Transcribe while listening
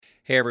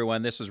Hey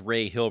everyone, this is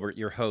Ray Hilbert,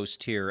 your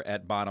host here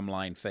at Bottom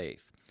Line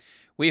Faith.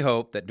 We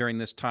hope that during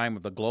this time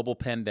of the global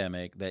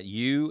pandemic that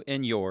you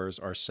and yours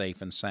are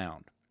safe and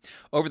sound.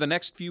 Over the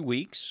next few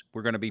weeks,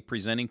 we're going to be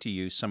presenting to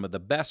you some of the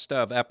best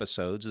of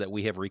episodes that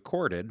we have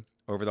recorded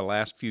over the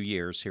last few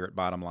years here at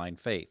Bottom Line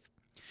Faith.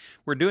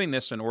 We're doing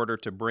this in order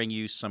to bring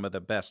you some of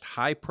the best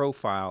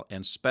high-profile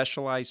and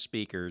specialized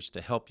speakers to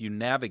help you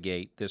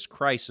navigate this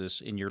crisis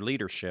in your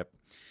leadership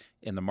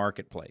in the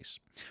marketplace.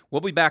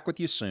 We'll be back with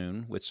you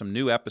soon with some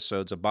new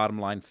episodes of Bottom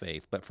Line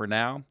Faith, but for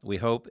now, we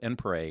hope and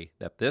pray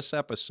that this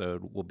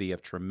episode will be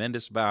of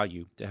tremendous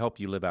value to help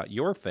you live out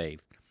your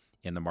faith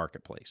in the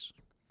marketplace.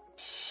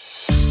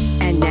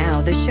 And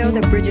now, the show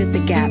that bridges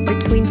the gap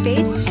between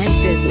faith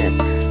and business.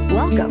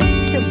 Welcome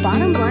to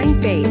Bottom Line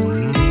Faith.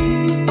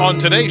 On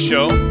today's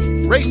show,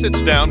 Ray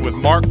sits down with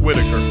Mark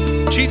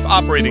Whitaker, Chief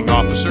Operating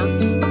Officer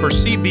for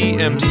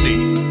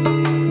CBMC.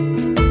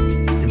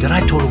 Then I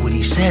told her what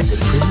he said, that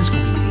prison's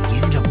going to be the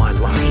beginning of my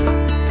life,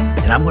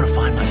 and I'm going to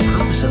find my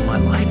purpose in my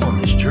life on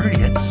this journey.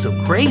 That's so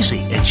crazy.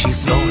 And she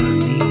fell on her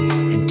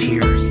knees in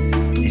tears,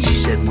 and she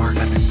said, Mark,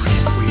 I've been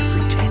praying for you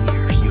for 10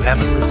 years. You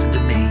haven't listened to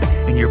me,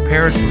 and your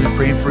parents have been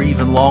praying for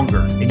even longer,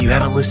 and you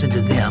haven't listened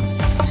to them.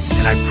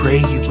 And I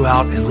pray you go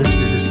out and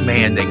listen to this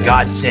man that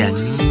God sent.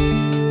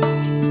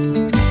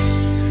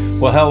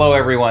 Well, hello,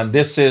 everyone.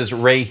 This is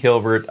Ray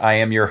Hilbert. I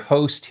am your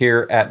host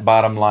here at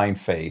Bottom Line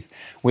Faith.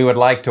 We would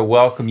like to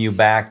welcome you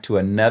back to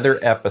another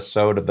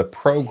episode of the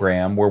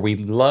program where we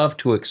love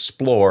to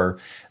explore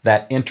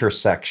that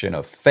intersection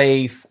of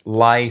faith,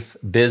 life,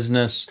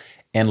 business,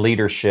 and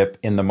leadership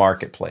in the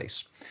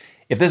marketplace.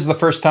 If this is the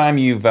first time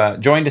you've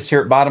joined us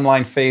here at Bottom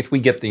Line Faith, we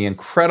get the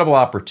incredible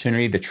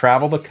opportunity to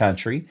travel the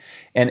country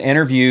and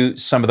interview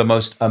some of the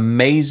most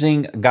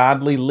amazing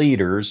godly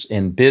leaders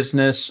in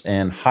business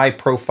and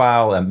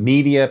high-profile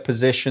media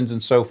positions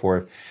and so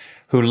forth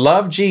who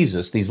love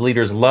Jesus. These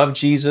leaders love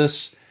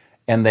Jesus,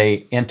 and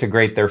they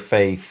integrate their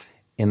faith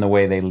in the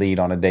way they lead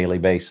on a daily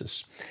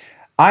basis.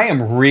 I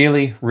am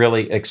really,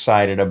 really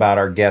excited about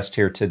our guest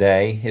here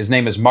today. His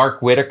name is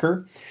Mark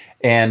Whitaker.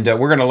 And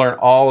we're going to learn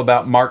all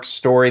about Mark's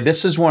story.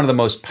 This is one of the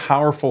most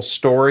powerful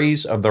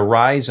stories of the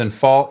rise and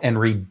fall and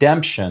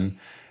redemption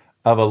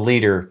of a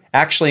leader,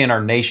 actually in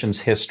our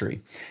nation's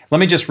history. Let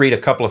me just read a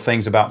couple of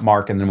things about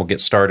Mark, and then we'll get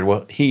started.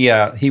 Well,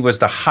 he was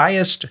the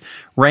highest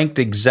ranked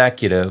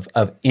executive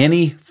of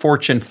any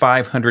Fortune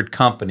 500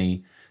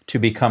 company to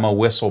become a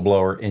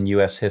whistleblower in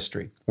U.S.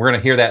 history. We're going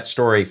to hear that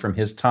story from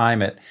his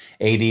time at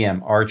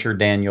ADM, Archer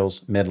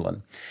Daniels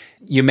Midland.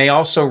 You may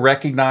also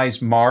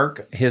recognize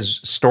Mark. His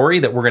story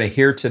that we're going to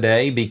hear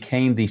today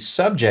became the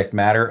subject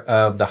matter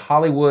of the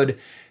Hollywood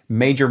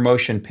major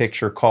motion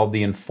picture called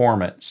The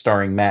Informant,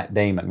 starring Matt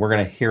Damon. We're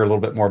going to hear a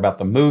little bit more about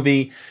the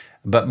movie,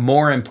 but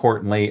more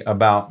importantly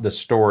about the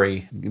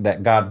story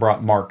that God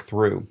brought Mark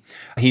through.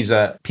 He's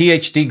a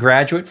PhD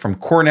graduate from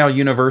Cornell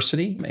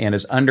University and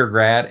is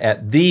undergrad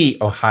at The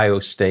Ohio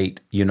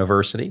State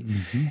University.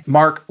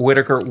 Mark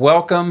Whitaker,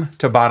 welcome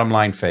to Bottom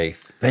Line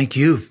Faith. Thank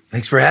you.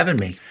 Thanks for having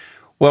me.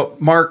 Well,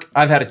 Mark,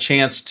 I've had a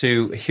chance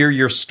to hear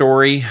your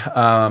story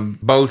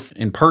both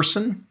in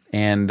person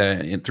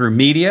and through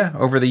media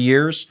over the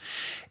years,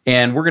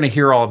 and we're going to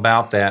hear all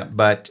about that.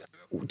 But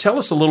tell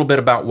us a little bit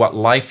about what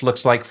life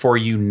looks like for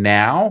you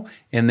now,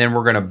 and then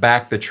we're going to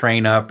back the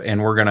train up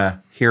and we're going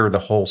to hear the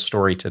whole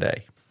story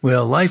today.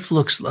 Well, life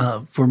looks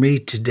for me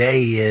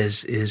today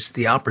is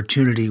the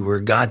opportunity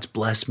where God's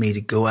blessed me to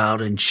go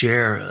out and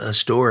share a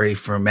story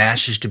from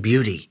ashes to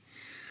beauty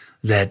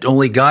that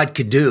only God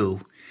could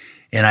do.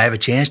 And I have a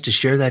chance to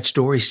share that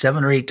story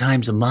 7 or 8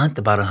 times a month,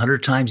 about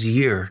 100 times a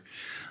year,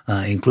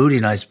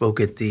 including I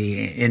spoke at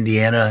the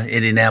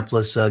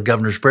Indianapolis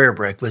Governor's Prayer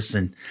Breakfast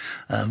and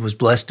was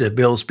blessed to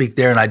be able to speak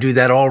there. And I do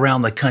that all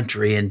around the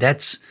country. And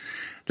that's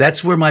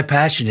where my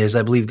passion is.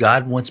 I believe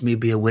God wants me to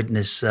be a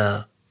witness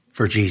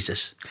for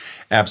Jesus.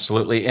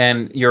 Absolutely.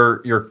 And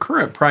your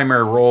current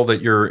primary role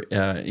that you're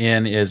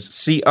in is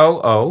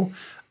COO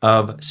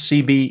of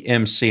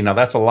CBMC. Now,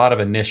 that's a lot of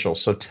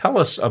initials. So tell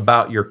us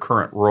about your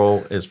current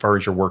role as far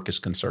as your work is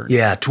concerned.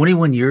 Yeah,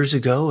 21 years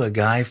ago, a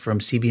guy from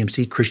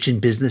CBMC, Christian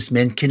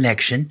Businessmen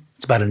Connection.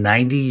 It's about a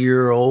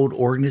 90-year-old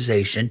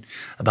organization,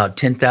 about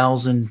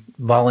 10,000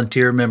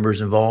 volunteer members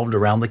involved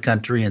around the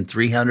country in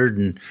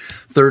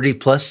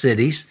 330-plus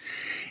cities.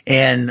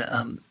 And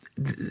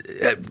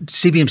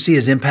CBMC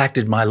has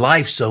impacted my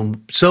life so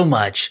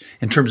much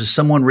in terms of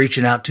someone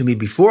reaching out to me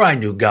before I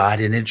knew God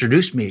and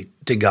introduced me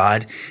to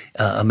God,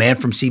 a man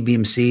from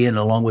CBMC and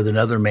along with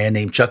another man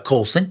named Chuck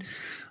Colson,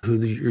 who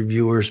the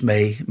reviewers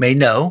may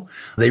know.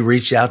 They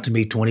reached out to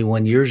me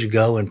 21 years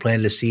ago and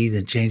planted a seed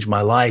and changed my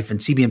life. And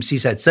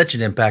CBMC's had such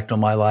an impact on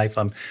my life.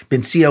 I've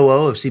been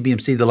COO of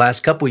CBMC the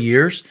last couple of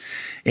years.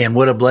 And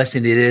what a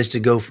blessing it is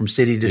to go from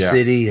city to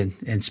city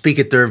and speak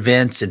at their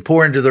events and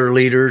pour into their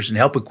leaders and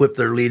help equip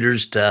their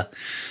leaders to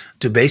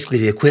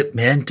basically equip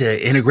men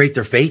to integrate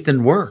their faith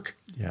and work.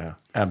 Yeah.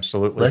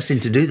 Absolutely. blessing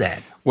to do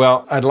that.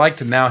 Well, I'd like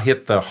to now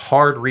hit the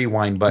hard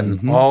rewind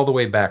button all the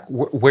way back.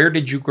 Where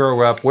did you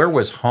grow up? Where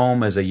was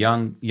home as a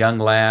young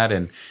lad?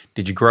 And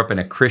did you grow up in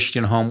a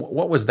Christian home?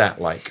 What was that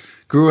like?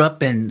 Grew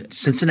up in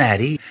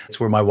Cincinnati. That's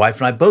where my wife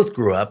and I both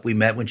grew up. We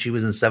met when she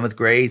was in 7th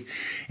grade,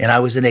 and I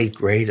was in 8th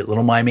grade at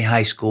Little Miami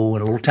High School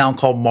in a little town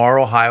called Marr,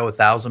 Ohio,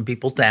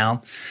 1,000-people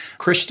town.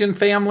 Christian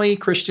family,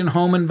 Christian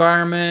home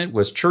environment?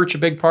 Was church a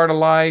big part of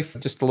life?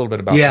 Just a little bit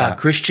about that. Yeah,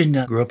 Christian.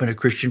 Grew up in a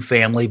Christian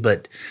family,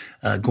 but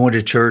going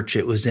to church,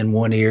 it was in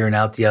one ear and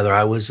out the other.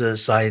 I was a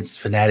science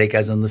fanatic. I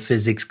was in the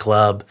physics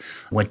club,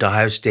 went to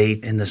Ohio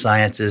State in the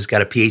sciences,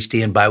 got a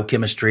PhD in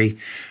biochemistry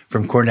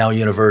from Cornell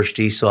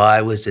University. So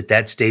I was at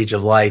that stage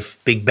of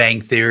life, Big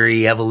Bang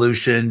Theory,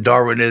 evolution,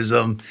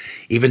 Darwinism,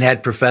 even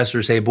had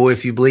professors say, boy,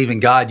 if you believe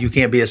in God, you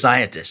can't be a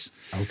scientist.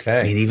 Okay.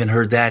 I mean, even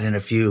heard that in a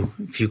few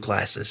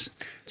classes.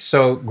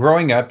 So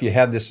growing up, you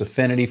had this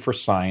affinity for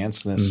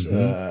science. This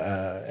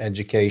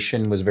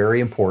education was very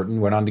important.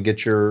 Went on to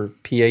get your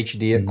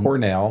PhD at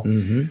Cornell.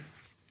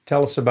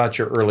 Tell us about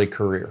your early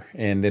career,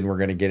 and then we're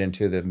going to get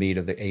into the meat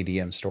of the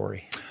ADM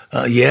story.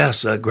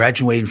 Yes,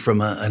 graduating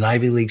from an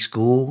Ivy League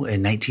school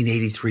in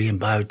 1983 in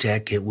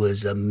biotech. It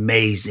was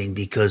amazing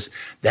because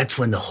that's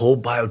when the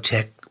whole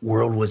biotech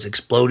world was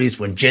exploding. It's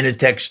when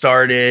Genentech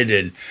started.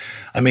 And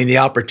I mean, the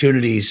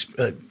opportunities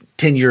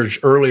 10 years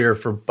earlier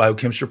for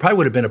biochemistry probably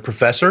would have been a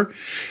professor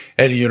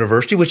at a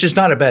university, which is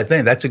not a bad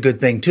thing. That's a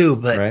good thing too.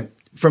 But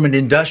from an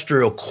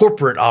industrial,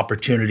 corporate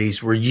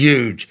opportunities were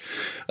huge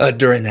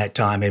during that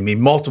time. I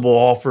mean, multiple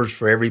offers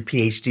for every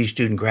PhD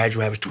student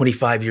graduate. I was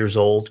 25 years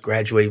old,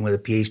 graduating with a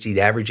PhD.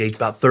 The average age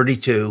about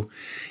 32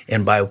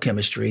 in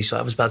biochemistry. So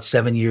I was about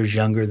 7 years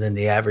younger than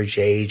the average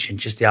age, and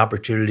just the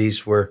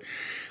opportunities were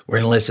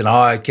endless. And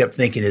all I kept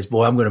thinking is,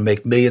 boy, I'm going to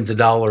make millions of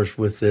dollars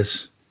with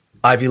this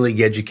Ivy League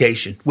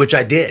education, which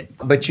I did.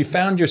 But you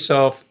found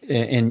yourself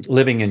in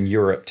living in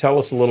Europe. Tell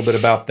us a little bit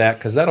about that,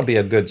 because that'll be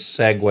a good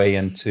segue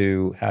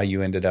into how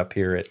you ended up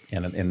here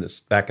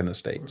back in the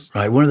States.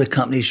 Right. One of the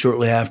companies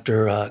shortly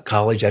after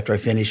college, after I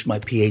finished my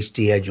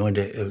PhD, I joined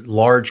a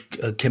large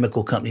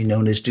chemical company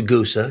known as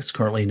Degussa. It's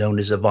currently known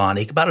as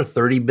Evonik, about a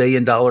 $30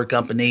 billion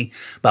company,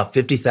 about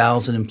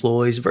 50,000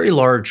 employees, a very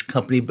large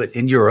company, but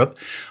in Europe.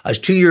 I was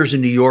 2 years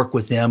in New York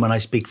with them, and I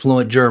speak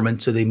fluent German,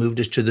 so they moved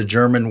us to the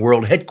German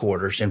world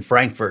headquarters in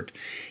Frankfurt,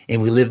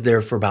 and we lived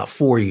there for about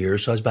 4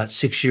 years. So I was about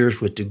 6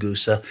 years with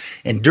Degussa.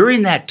 And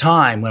during that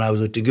time, when I was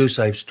with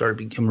Degussa, I started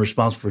becoming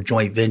responsible for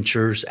joint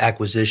ventures,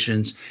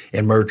 acquisitions,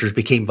 and mergers,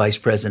 became vice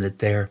president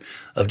there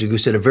of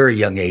Degussa at a very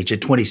young age,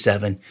 at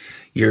 27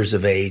 years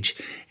of age.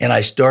 And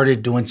I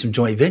started doing some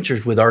joint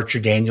ventures with Archer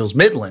Daniels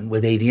Midland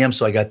with ADM.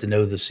 So I got to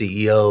know the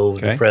CEO,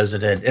 the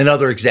president, and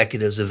other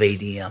executives of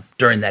ADM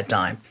during that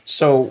time.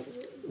 So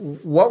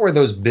what were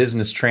those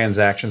business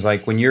transactions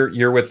like when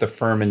you're with the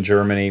firm in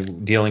Germany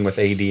dealing with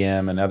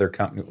ADM and other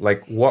companies?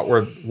 Like what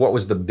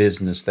was the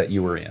business that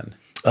you were in?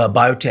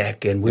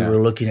 Biotech, and we were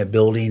looking at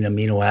building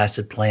amino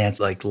acid plants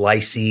like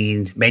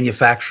lysine,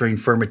 manufacturing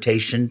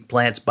fermentation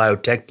plants,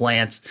 biotech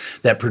plants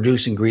that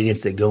produce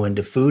ingredients that go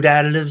into food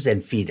additives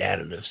and feed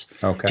additives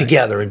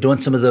together, and doing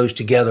some of those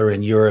together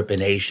in Europe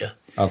and Asia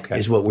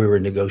is what we were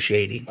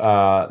negotiating.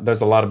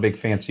 There's a lot of big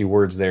fancy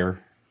words there.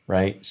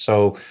 Right.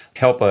 So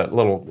help a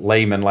little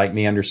layman like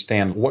me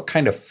understand what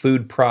kind of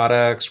food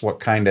products,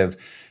 what kind of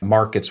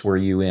markets were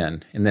you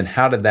in? And then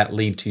how did that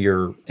lead to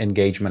your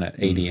engagement at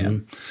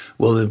ADM?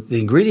 Well,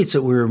 the ingredients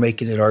that we were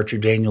making at Archer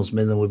Daniels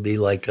Midland would be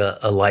like a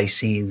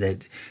lysine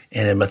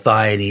and a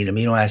methionine,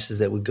 amino acids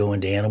that would go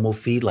into animal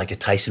feed, like a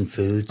Tyson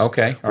Foods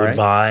would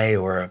buy,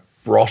 or a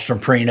Rostrum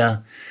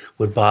Purina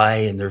would buy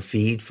in their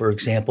feed, for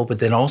example. But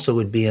then also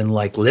would be in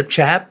like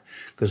Lipchap,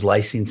 because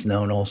lysine's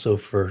known also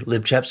for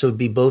Lipchap. So it would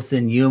be both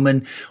in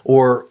human,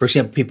 or, for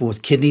example, people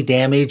with kidney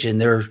damage, and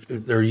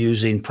they're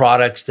using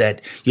products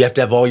that you have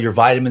to have all your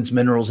vitamins,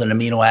 minerals, and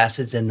amino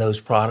acids in those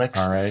products.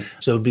 All right.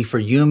 So it would be for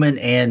human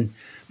and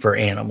for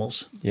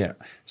animals. Yeah.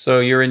 So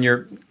you're in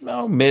your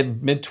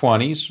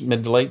mid-20s,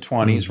 mid to late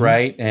 20s,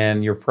 right?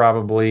 And you're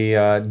probably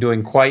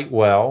doing quite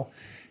well.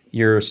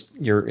 You're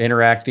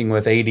interacting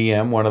with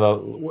ADM,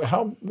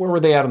 where were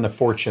they at on the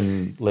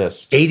Fortune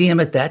list?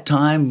 ADM at that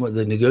time,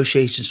 the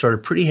negotiations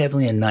started pretty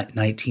heavily in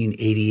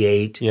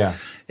 1988. Yeah.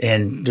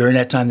 And during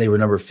that time, they were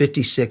number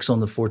 56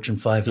 on the Fortune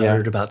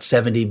 500, about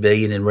 $70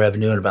 billion in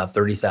revenue, and about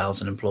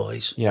 30,000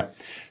 employees. Yeah.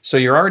 So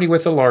you're already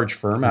with a large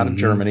firm out of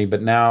Germany,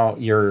 but now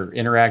you're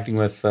interacting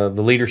with the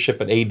leadership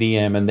at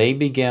ADM, and they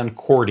began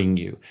courting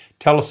you.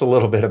 Tell us a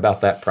little bit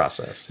about that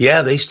process.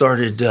 Yeah, they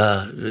started,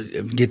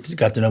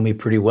 got to know me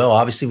pretty well.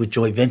 Obviously, with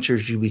joint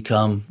ventures, you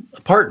become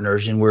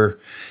partners, and we're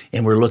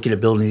looking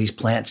at building these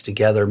plants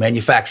together,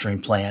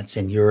 manufacturing plants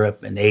in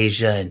Europe and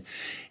Asia.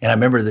 And I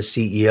remember the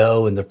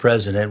CEO and the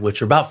president,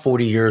 which are about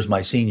 40 years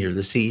my senior.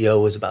 The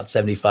CEO was about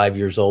 75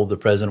 years old. The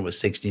president was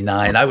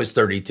 69. I was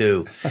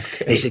 32.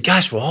 Okay. They said,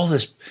 gosh, well, all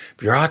this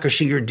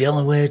bureaucracy you're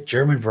dealing with,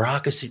 German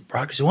bureaucracy,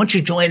 why don't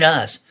you join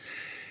us?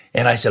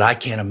 And I said, I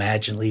can't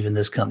imagine leaving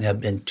this company. I've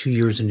been 2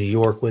 years in New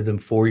York with them,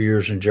 4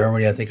 years in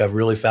Germany. I think I've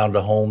really found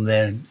a home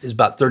then. I was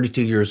about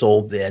 32 years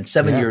old then,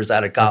 7 years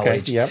out of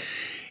college. Okay. Yep.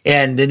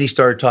 And then he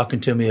started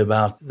talking to me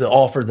about the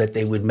offer that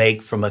they would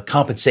make from a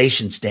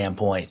compensation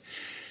standpoint.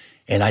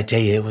 And I tell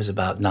you, it was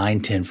about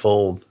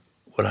 9-10-fold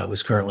what I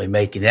was currently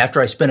making.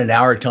 After I spent an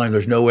hour telling him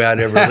there's no way I'd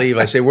ever leave,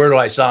 I say, where do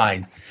I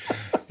sign?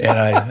 And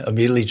I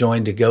immediately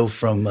joined to go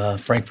from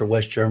Frankfurt,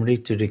 West Germany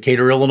to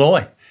Decatur,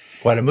 Illinois.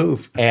 Quite a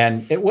move.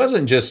 And it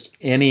wasn't just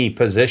any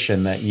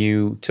position that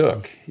you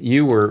took.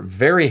 You were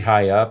very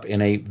high up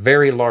in a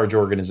very large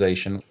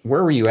organization.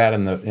 Where were you at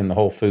in the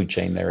whole food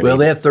chain there? Well,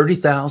 they have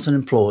 30,000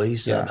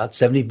 employees, about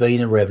 $70 billion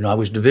in revenue. I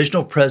was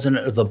divisional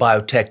president of the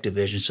biotech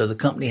division. So the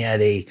company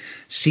had a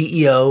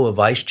CEO, a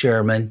vice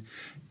chairman,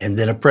 and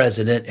then a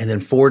president, and then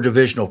 4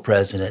 divisional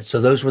presidents.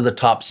 So those were the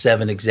top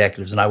 7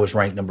 executives, and I was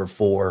ranked number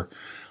 4.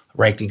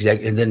 Ranked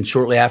executive. And then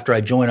shortly after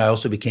I joined, I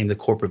also became the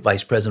corporate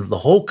vice president of the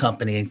whole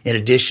company, in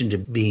addition to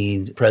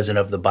being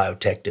president of the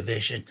biotech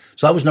division.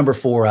 So I was number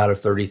 4 out of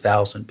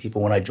 30,000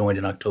 people when I joined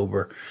in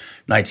October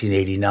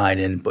 1989.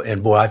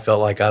 And boy, I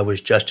felt like I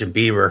was Justin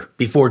Bieber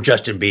before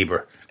Justin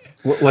Bieber.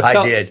 Well,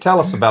 I did.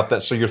 Tell us about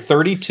that. So you're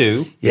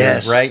 32,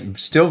 yes, right?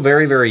 Still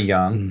very, very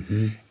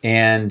young.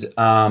 And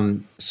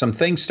some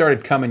things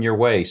started coming your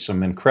way,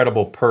 some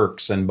incredible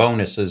perks and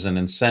bonuses and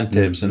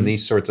incentives and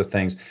these sorts of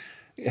things.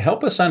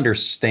 Help us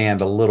understand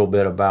a little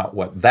bit about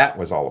what that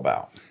was all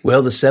about.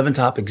 Well, the 7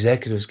 top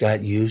executives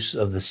got use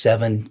of the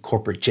 7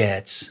 corporate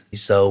jets.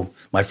 So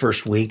my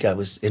first week, I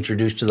was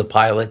introduced to the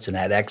pilots and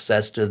had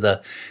access to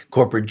the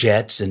corporate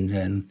jets.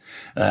 And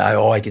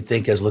all I could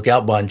think is, look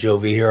out, Bon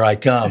Jovi, here I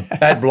come.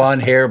 I had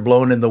blonde hair,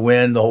 blown in the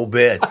wind, the whole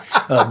bit,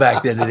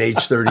 back then at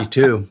age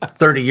 32,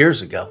 30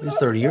 years ago. It was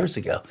 30 years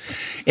ago.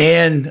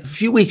 And a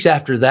few weeks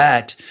after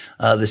that,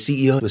 the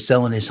CEO was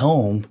selling his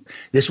home.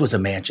 This was a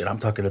mansion. I'm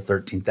talking a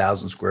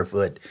 13,000 square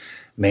foot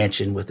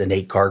mansion with an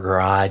 8-car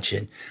garage.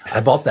 And I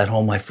bought that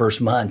home my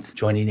first month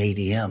joining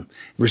ADM.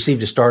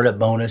 Received a startup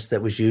bonus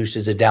that was used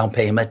as a down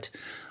payment.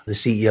 The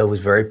CEO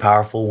was very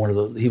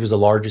powerful. He was the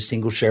largest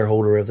single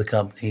shareholder of the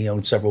company. He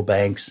owned several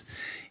banks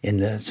in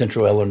the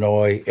central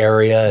Illinois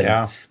area.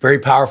 Yeah. Very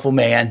powerful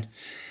man.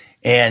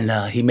 And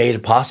he made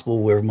it possible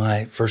where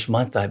my first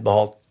month I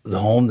bought the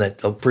home that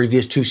the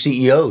previous 2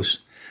 CEOs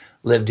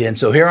lived in.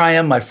 So here I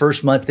am, my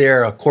first month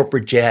there, a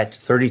corporate jet,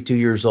 32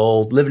 years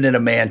old, living in a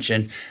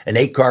mansion, an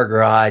 8-car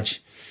garage,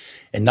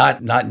 and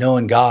not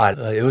knowing God.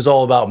 It was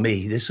all about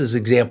me. This is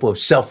an example of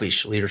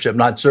selfish leadership,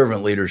 not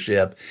servant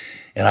leadership.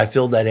 And I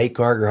filled that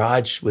 8-car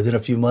garage within a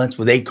few months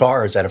with 8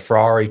 cars. I had a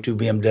Ferrari, 2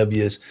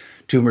 BMWs,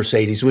 2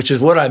 Mercedes, which is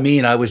what I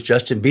mean. I was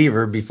Justin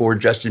Bieber before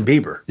Justin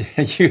Bieber.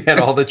 You had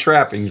all the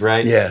trappings,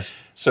 right? Yes.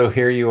 So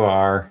here you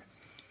are.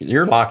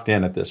 You're locked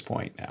in at this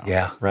point now.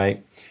 Yeah.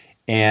 Right?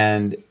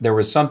 And there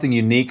was something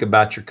unique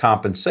about your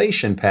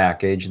compensation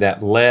package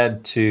that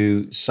led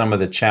to some of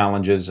the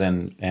challenges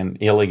and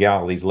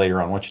illegalities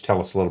later on. Why don't you tell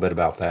us a little bit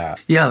about that?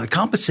 Yeah, the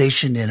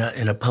compensation in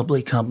a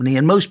public company,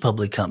 and most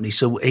public companies,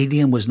 so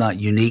ADM was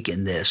not unique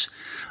in this.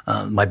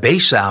 My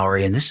base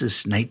salary, and this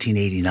is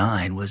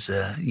 1989, was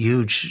a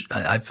huge,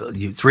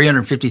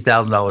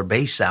 $350,000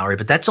 base salary,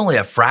 but that's only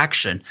a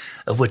fraction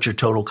of what your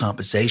total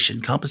compensation.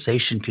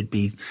 Compensation could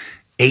be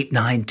 8,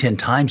 9, 10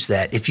 times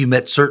that if you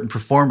met certain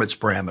performance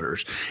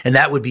parameters. And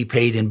that would be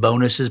paid in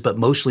bonuses, but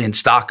mostly in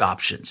stock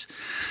options.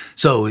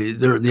 So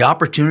the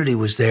opportunity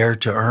was there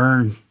to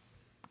earn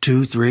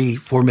 $2, $3,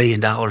 $4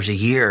 million a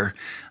year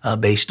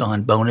based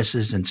on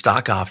bonuses and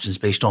stock options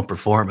based on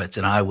performance.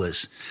 And I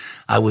was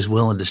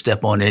willing to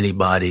step on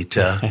anybody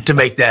to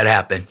make that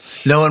happen.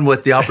 Knowing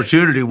what the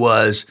opportunity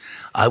was,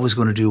 I was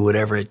going to do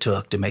whatever it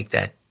took to make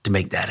that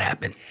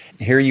happen.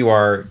 Here you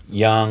are,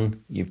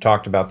 young. You've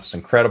talked about this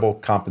incredible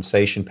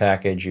compensation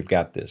package. You've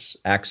got this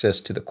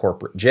access to the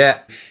corporate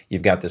jet.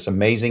 You've got this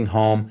amazing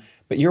home.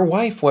 But your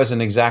wife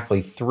wasn't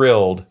exactly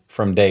thrilled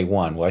from day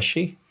one, was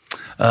she?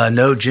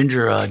 No,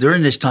 Ginger.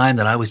 During this time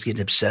that I was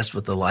getting obsessed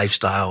with the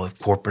lifestyle of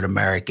corporate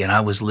America, and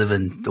I was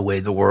living the way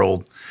the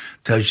world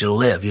tells you to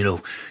live. You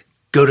know,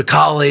 go to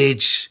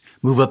college,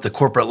 move up the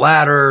corporate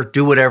ladder,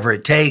 do whatever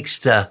it takes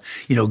to,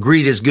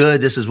 greed is good.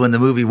 This is when the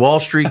movie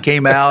Wall Street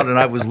came out, and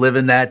I was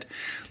living that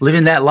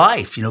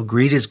life.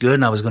 Greed is good,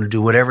 and I was going to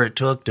do whatever it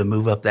took to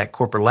move up that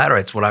corporate ladder.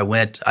 That's what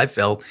I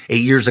felt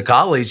 8 years of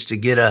college to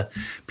get a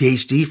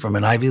PhD from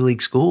an Ivy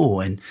League school.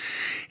 And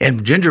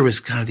Ginger was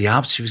kind of the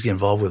opposite. She was getting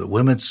involved with the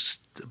women's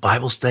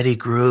Bible study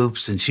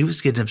groups, and she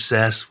was getting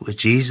obsessed with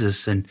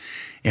Jesus and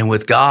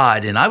with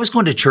God. And I was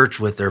going to church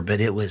with her,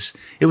 but it was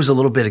a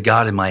little bit of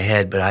God in my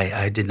head, but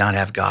I did not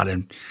have God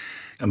in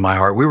my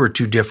heart. We were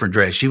two different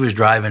drivers. She was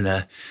driving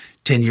a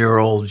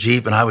 10-year-old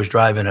Jeep, and I was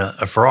driving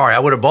a Ferrari. I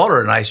would have bought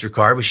her a nicer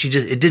car, but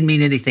it didn't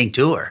mean anything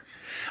to her.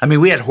 I mean,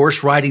 we had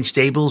horse riding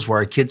stables where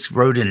our kids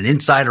rode in an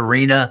inside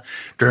arena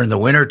during the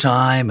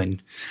wintertime.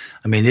 And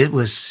I mean, it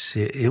was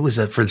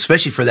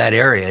especially for that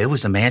area, it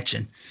was a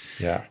mansion.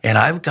 Yeah. And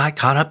I got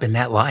caught up in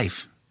that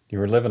life. You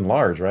were living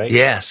large, right?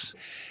 Yes.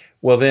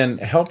 Well, then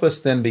help us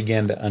then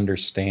begin to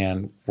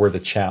understand where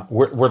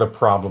the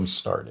problems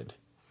started.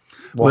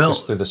 Walk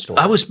us through the story.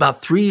 I was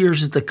about 3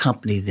 years at the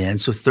company then,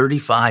 so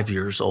 35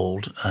 years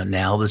old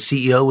now. The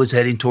CEO was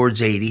heading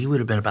towards 80. He would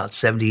have been about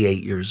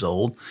 78 years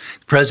old.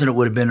 The president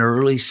would have been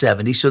early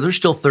 70. So they're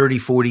still 30,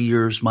 40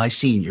 years my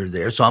senior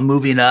there. So I'm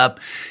moving up,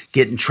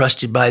 getting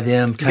trusted by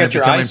them, kind of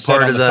becoming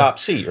part of the top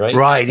seat, right?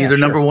 Right, either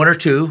number one or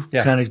two,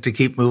 Yeah. kind of to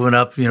keep moving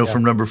up,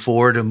 from number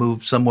 4 to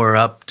move somewhere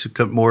up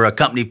to more a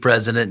company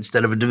president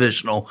instead of a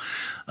divisional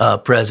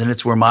president.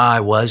 It's where my eye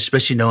was,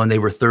 especially knowing they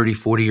were 30,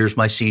 40 years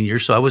my senior.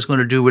 So I was going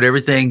to do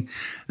everything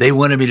they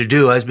wanted me to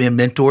do. I was being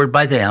mentored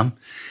by them.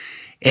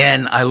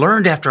 And I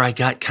learned after I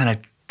got kind of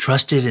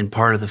trusted and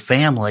part of the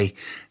family,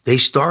 they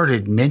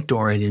started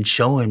mentoring and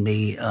showing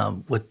me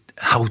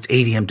how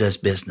ADM does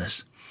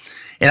business.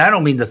 And I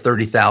don't mean the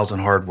 30,000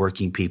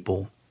 hardworking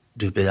people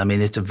do it. I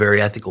mean, it's a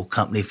very ethical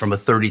company from a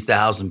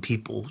 30,000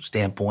 people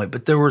standpoint,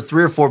 but there were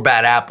 3 or 4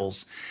 bad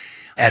apples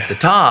at the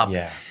top.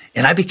 Yeah.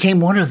 And I became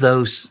one of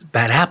those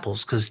bad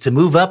apples because to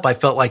move up, I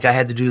felt like I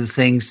had to do the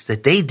things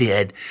that they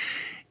did.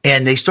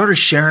 And they started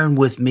sharing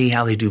with me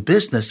how they do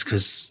business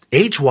because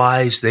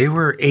age-wise, they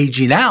were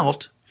aging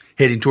out,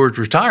 heading towards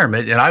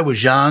retirement. And I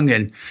was young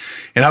and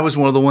I was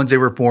one of the ones they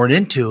were pouring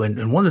into.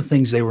 And one of the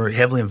things they were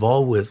heavily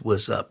involved with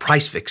was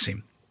price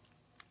fixing,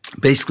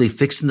 basically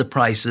fixing the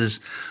prices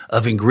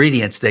of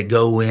ingredients that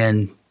go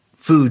in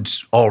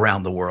foods all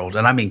around the world.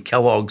 And I mean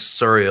Kellogg's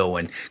cereal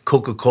and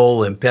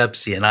Coca-Cola and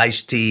Pepsi and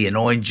iced tea and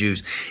orange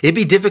juice. It'd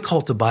be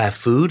difficult to buy a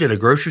food at a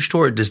grocery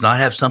store that does not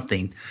have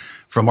something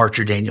from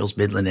Archer Daniels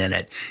Midland in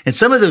it. And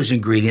some of those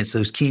ingredients,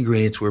 those key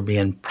ingredients, were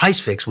being price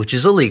fixed, which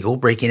is illegal,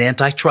 breaking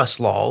antitrust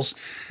laws.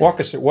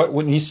 Walk us through,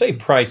 when you say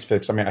price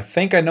fix, I mean, I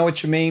think I know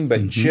what you mean,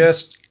 but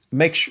just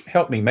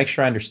help me make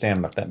sure I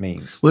understand what that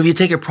means. Well, if you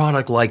take a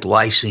product like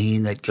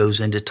lysine that goes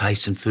into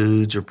Tyson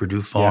Foods or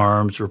Purdue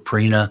Farms or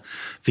Purina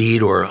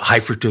feed, or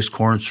high fructose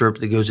corn syrup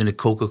that goes into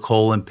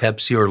Coca-Cola and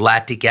Pepsi, or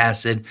lactic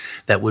acid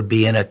that would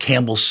be in a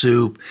Campbell's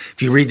soup.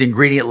 If you read the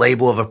ingredient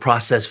label of a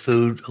processed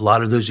food, a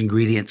lot of those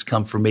ingredients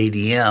come from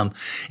ADM.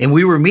 And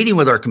we were meeting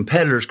with our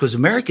competitors because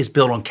America is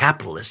built on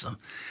capitalism.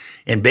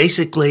 And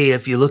basically,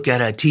 if you look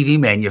at a TV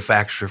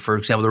manufacturer, for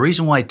example, the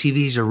reason why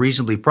TVs are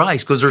reasonably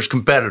priced because there's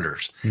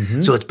competitors.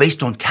 So it's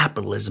based on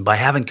capitalism by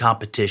having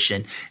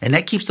competition, and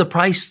that keeps the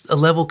price a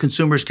level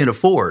consumers can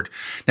afford.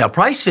 Now,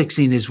 price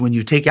fixing is when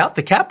you take out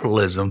the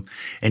capitalism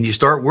and you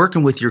start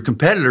working with your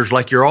competitors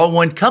like you're all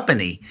one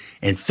company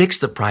and fix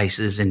the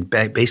prices and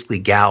basically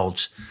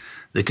gouge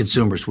the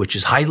consumers, which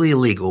is highly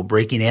illegal,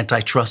 breaking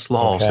antitrust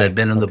laws that have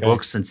been in the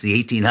books since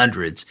the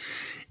 1800s.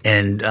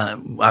 And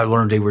I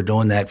learned they were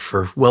doing that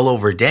for well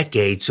over a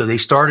decade. So they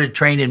started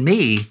training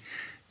me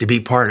to be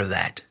part of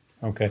that.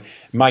 Okay.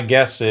 My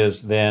guess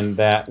is then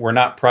that we're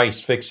not price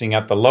fixing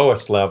at the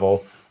lowest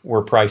level.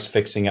 We're price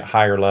fixing at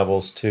higher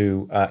levels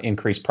to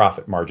increase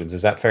profit margins.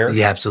 Is that fair?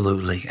 Yeah,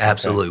 absolutely.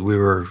 Absolutely. Okay. We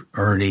were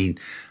earning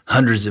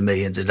hundreds of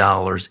millions of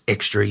dollars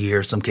extra a year,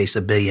 in some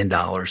cases $1 billion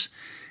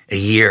a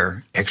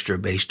year extra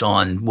based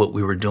on what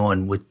we were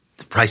doing with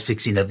the price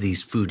fixing of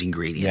these food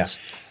ingredients.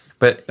 Yeah.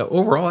 But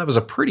overall, that was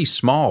a pretty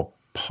small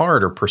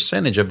part or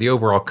percentage of the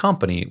overall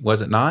company,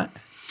 was it not?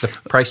 The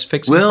price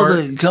fixing part?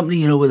 Well, the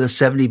company, with a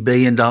 $70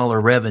 billion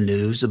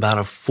revenues, about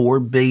a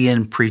 $4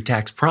 billion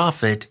pre-tax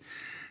profit,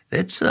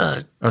 that's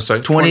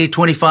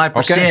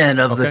 25%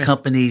 of the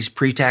company's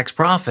pre-tax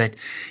profit.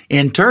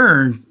 In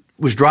turn,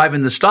 was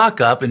driving the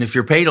stock up. And if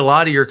you're paid a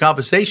lot of your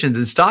compensations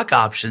in stock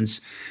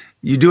options,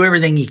 you do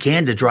everything you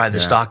can to drive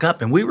the stock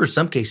up. And we were in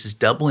some cases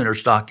doubling our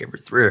stock every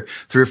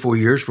three or 4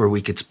 years where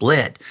we could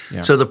split.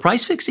 Yeah. So the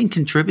price fixing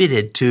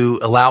contributed to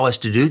allow us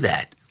to do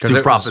that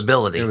through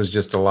profitability. It was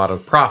just a lot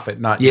of profit,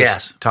 not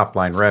just top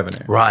line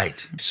revenue.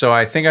 Right. So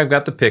I think I've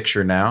got the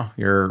picture now.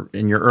 You're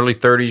in your early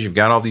 30s, you've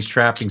got all these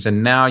trappings,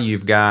 and now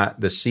you've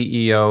got the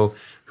CEO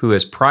who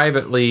is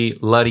privately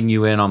letting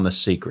you in on the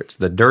secrets,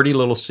 the dirty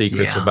little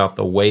secrets about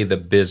the way the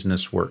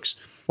business works.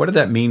 What did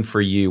that mean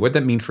for you? What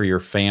did that mean for your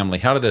family?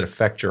 How did it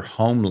affect your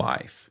home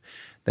life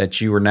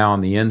that you were now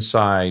on the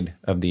inside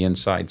of the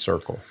inside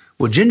circle?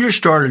 Well, Ginger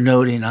started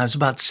noting, I was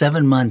about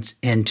 7 months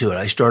into it.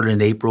 I started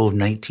in April of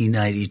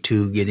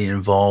 1992 getting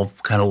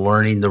involved, kind of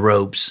learning the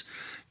ropes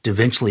to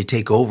eventually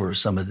take over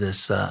some of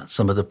this,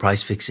 some of the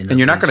price fixing. And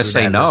you're not going to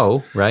say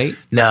no, right?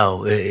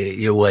 No,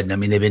 it wouldn't. I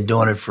mean, they've been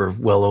doing it for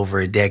well over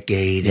a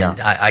decade,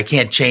 and I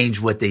can't change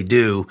what they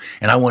do,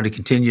 and I want to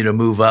continue to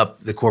move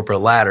up the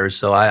corporate ladder,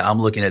 so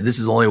I'm looking at this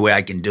is the only way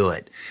I can do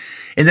it.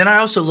 And then I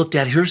also looked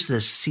at, here's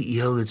this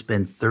CEO that's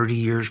been 30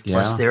 years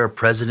plus there, a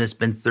president's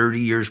been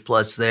 30 years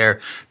plus there.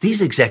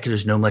 These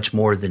executives know much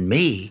more than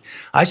me.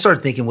 I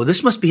started thinking, well,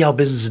 this must be how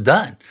business is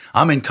done.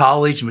 I'm in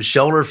college, I'm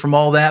sheltered from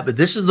all that, but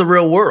this is the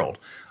real world.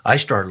 I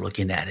started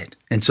looking at it.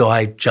 And so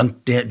I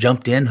jumped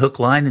in hook,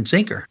 line, and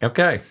sinker.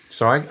 Okay.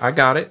 So I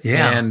got it.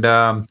 Yeah.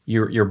 And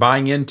you're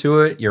buying into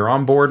it. You're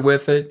on board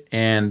with it.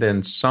 And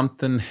then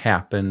something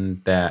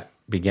happened that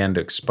began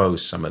to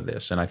expose some of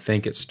this, and I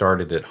think it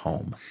started at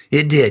home.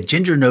 It did.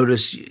 Ginger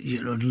noticed,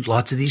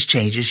 lots of these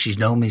changes. She's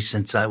known me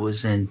since I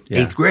was in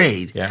 8th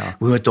grade. Yeah.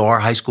 We went to our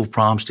high school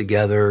proms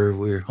together.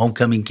 We were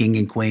homecoming king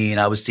and queen.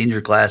 I was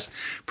senior class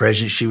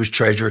president. She was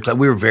treasurer class.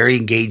 We were very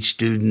engaged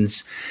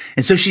students.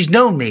 And so she's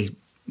known me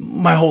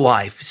my whole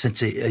life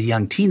since a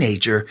young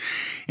teenager.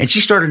 And she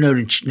started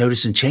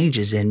noticing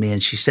changes in me.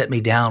 And she set me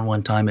down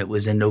one time. It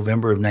was in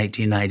November of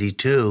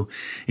 1992.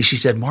 And she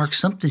said, Mark,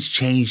 something's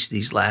changed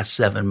these last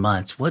 7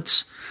 months.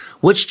 What's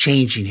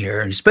changing here?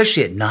 And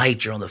especially at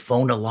night, you're on the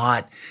phone a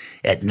lot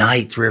at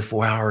night, 3 or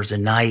 4 hours a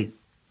night.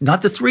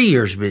 Not the 3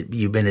 years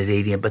you've been at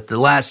ADM, but the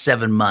last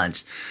 7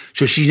 months.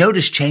 So she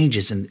noticed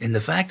changes. And the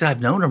fact that I've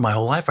known her my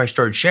whole life, I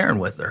started sharing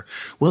with her.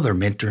 Well, they're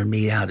mentoring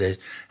me how to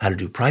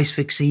do price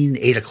fixing.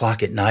 8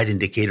 o'clock at night in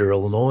Decatur,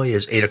 Illinois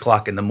is 8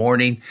 o'clock in the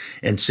morning.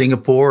 In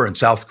Singapore and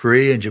South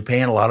Korea and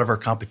Japan, a lot of our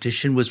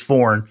competition was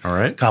foreign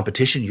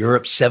competition.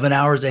 Europe's 7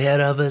 hours ahead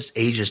of us.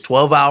 Asia's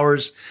 12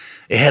 hours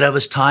ahead of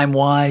us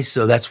time-wise,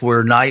 so that's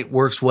where night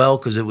works well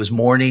because it was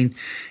morning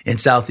in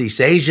Southeast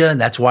Asia, and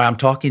that's why I'm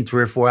talking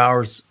 3 or 4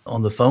 hours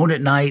on the phone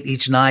at night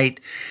each night.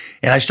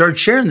 And I started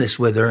sharing this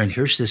with her, and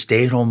here's this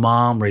stay-at-home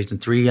mom raising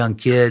 3 young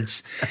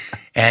kids,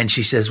 and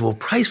she says, well,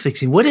 price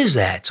fixing, what is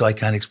that? So I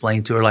kind of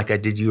explained to her, like I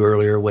did you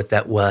earlier, what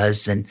that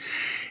was, and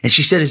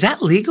she said, is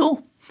that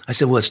legal? I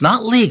said, well, it's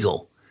not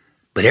legal,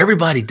 but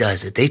everybody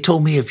does it. They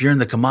told me if you're in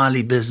the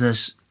commodity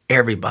business,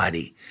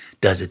 everybody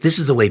does it. This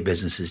is the way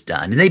business is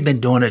done. And they've been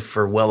doing it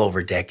for well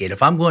over a decade.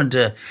 If I'm going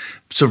to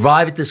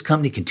survive at this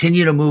company,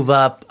 continue to move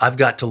up, I've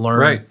got to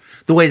learn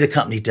the way the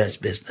company does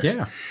business.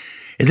 Yeah.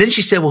 And then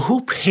she said, well,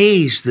 who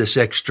pays this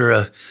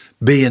extra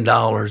 $1 billion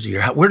a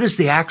year? Where does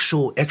the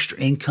actual extra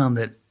income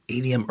that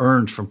ADM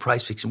earns from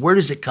price fixing, where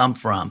does it come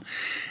from?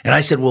 And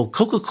I said, well,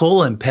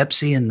 Coca-Cola and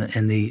Pepsi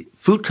and the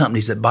food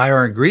companies that buy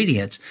our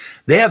ingredients,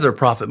 they have their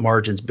profit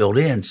margins built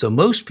in. So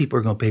most people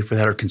are going to pay for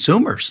that are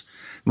consumers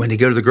when they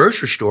go to the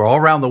grocery store all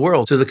around the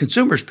world. So the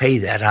consumers pay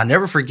that. I'll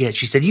never forget.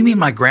 She said, you mean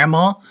my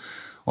grandma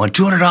on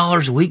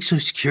 $200 a week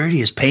Social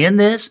Security is paying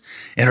this?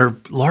 And her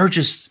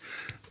largest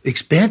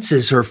expense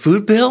is her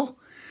food bill?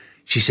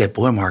 She said,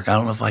 boy, Mark, I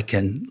don't know if I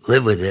can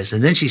live with this.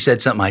 And then she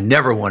said something I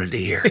never wanted to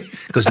hear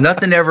because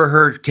nothing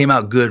ever came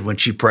out good when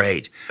she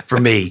prayed for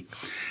me.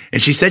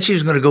 And she said she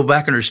was going to go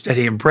back in her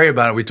study and pray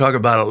about it. We talk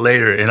about it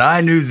later. And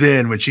I knew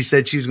then when she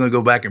said she was going to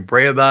go back and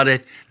pray about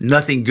it,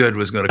 nothing good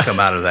was going to come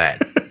out of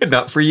that.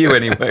 Not for you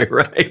anyway,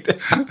 right?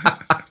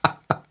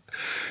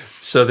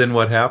 So then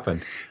what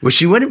happened? Well,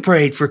 she went and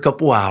prayed for a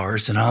couple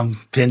hours, and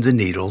I'm pins and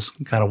needles,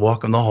 kind of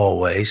walking the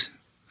hallways.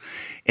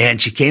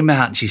 And she came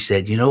out and she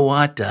said, you know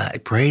what? I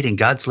prayed and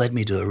God's led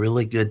me to a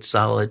really good,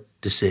 solid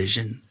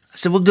decision. I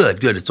said, well,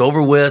 good. It's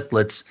over with.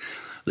 Let's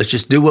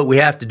just do what we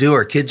have to do.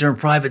 Our kids are in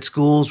private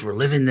schools. We're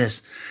living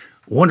this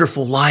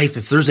wonderful life.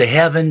 If there's a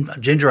heaven,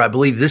 Ginger, I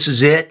believe this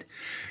is it.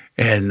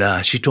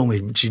 And she told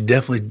me, she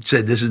definitely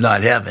said, this is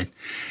not heaven.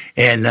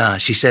 And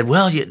she said,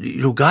 well,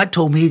 you know, God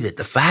told me that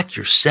the fact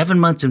you're 7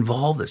 months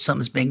involved, that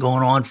something's been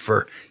going on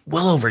for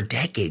well over a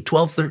decade,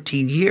 12,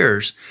 13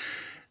 years,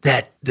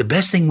 that the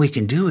best thing we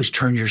can do is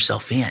turn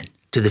yourself in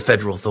to the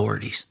federal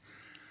authorities.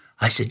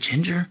 I said,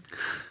 Ginger,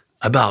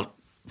 I about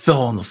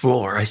fell on the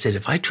floor. I said,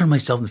 if I turn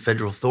myself in the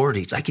federal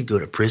authorities, I could go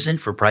to prison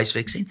for price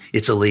fixing.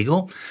 It's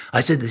illegal.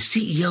 I said, the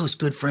CEO is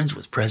good friends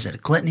with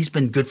President Clinton. He's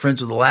been good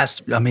friends with the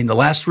last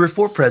 3 or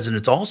 4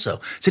 presidents also.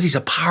 I said, he's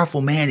a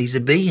powerful man. He's a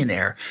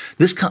billionaire.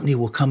 This company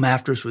will come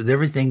after us with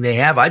everything they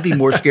have. I'd be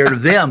more scared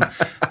of them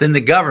than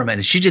the government.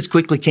 And she just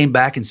quickly came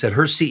back and said,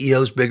 her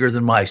CEO is bigger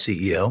than my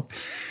CEO.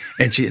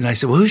 And I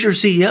said, well, who's your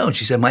CEO? And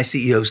she said, my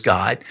CEO's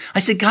God. I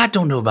said, God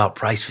don't know about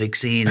price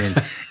fixing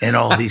and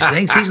all these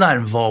things. He's not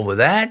involved with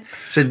that.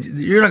 I said,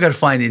 you're not going to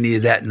find any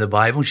of that in the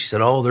Bible. And she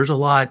said, oh, there's a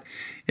lot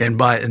in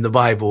the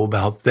Bible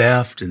about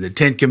theft and the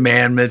 10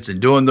 Commandments and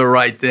doing the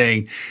right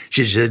thing.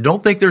 She said,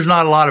 don't think there's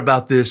not a lot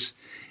about this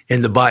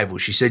in the Bible.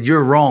 She said,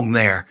 you're wrong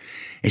there.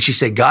 And she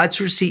said, God's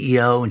her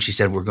CEO. And she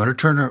said, we're going to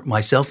turn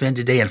myself in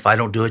today. And if I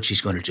don't do it,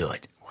 she's going to do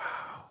it.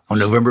 On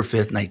November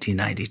 5th,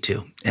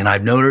 1992. And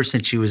I've known her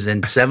since she was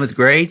in 7th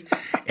grade,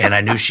 and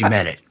I knew she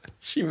meant it.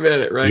 She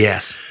meant it, right?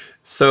 Yes.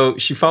 So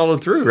she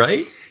followed through,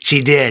 right?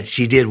 She did.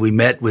 We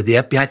met with the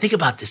FBI. Think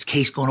about this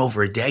case going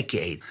over a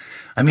decade.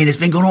 I mean, it's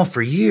been going on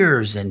for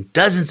years, and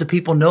dozens of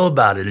people know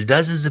about it, and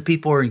dozens of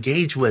people are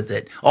engaged with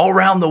it all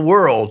around the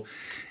world.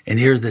 And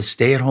here's this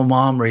stay-at-home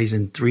mom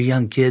raising 3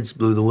 young kids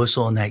blew the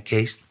whistle on that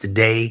case the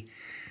day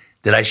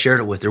that I shared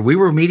it with her. We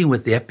were meeting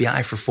with the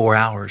FBI for 4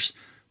 hours.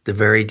 The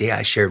very day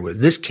I shared with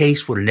her. This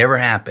case would have never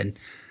happened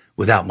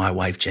without my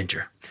wife,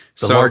 Ginger.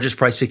 The largest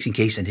price-fixing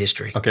case in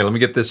history. Okay, let me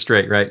get this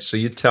straight, right? So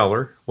you tell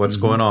her what's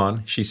going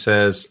on. She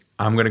says,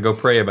 I'm going to go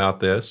pray about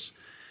this.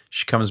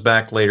 She comes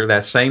back later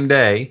that same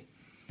day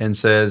and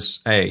says,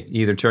 hey,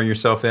 either turn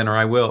yourself in or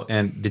I will.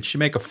 And did she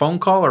make a phone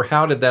call, or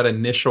how did that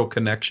initial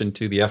connection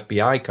to the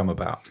FBI come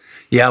about?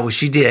 Yeah, well,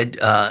 she did.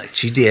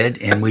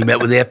 And we met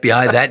with the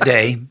FBI that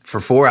day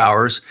for 4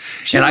 hours.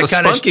 She's a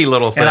spunky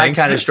little thing. And I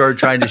kind of started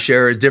trying to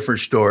share a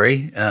different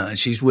story.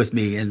 She's with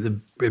me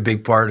in a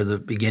big part of the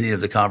beginning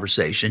of the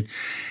conversation.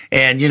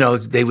 And,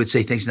 they would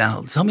say things,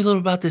 now, tell me a little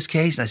about this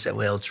case. And I said,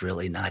 well, it's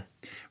really not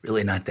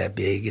that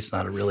big. It's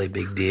not a really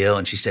big deal.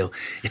 And she said, well,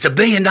 it's $1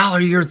 billion a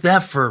year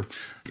theft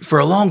for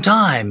a long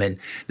time. And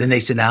then they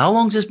said, now, how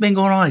long has this been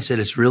going on? I said,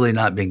 it's really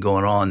not been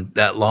going on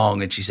that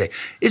long. And she said,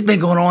 it's been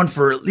going on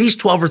for at least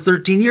 12 or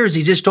 13 years.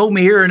 He just told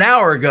me here an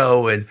hour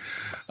ago. And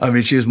I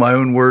mean, she was my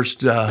own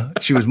worst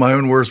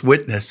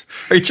witness.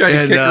 Are you trying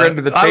to kick her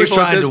under the table? I was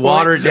trying to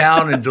water it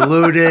down and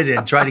dilute it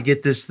and try to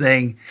get this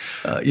thing,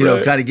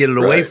 kind of get it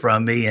away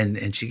from me.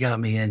 And she got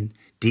me in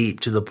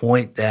deep to the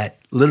point that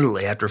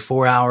literally after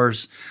 4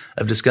 hours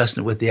of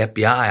discussing it with the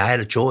FBI, I had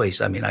a choice.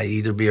 I mean, I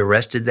either be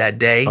arrested that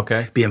day,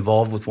 be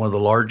involved with one of the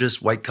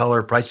largest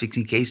white-collar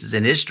price-fixing cases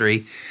in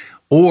history,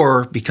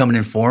 or become an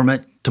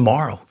informant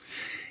tomorrow.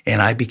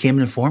 And I became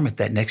an informant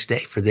that next day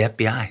for the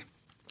FBI.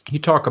 You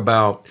talk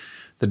about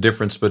the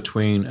difference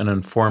between an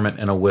informant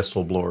and a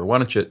whistleblower. Why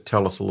don't you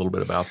tell us a little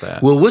bit about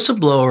that? Well,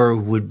 whistleblower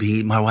would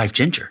be my wife,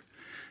 Ginger.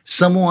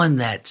 Someone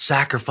that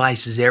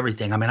sacrifices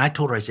everything. I mean, I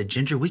told her, I said,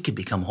 Ginger, we could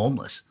become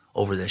homeless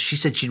over this. She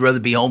said she'd rather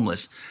be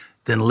homeless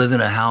than live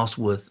in a house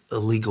with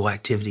illegal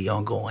activity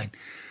ongoing.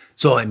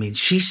 So, I mean,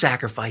 she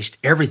sacrificed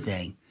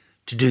everything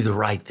to do the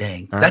right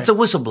thing. That's a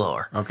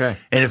whistleblower. Okay.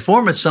 An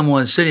informant's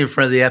someone sitting in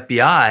front of the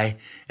FBI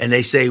and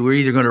they say, we're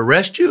either going to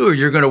arrest you or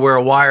you're going to wear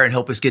a wire and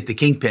help us get the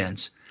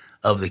kingpins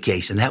of the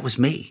case. And that was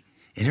me.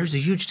 And there's a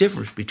huge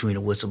difference between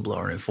a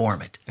whistleblower and an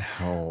informant.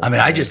 I mean,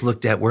 I just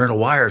looked at wearing a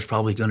wire is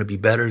probably going to be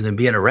better than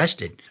being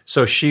arrested.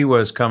 So she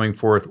was coming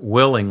forth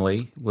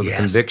willingly with the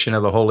conviction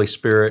of the Holy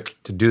Spirit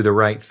to do the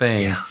right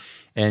thing. Yeah.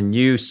 And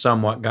you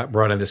somewhat got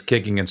brought in this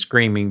kicking and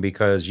screaming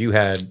because you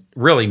had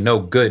really no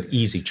good,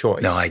 easy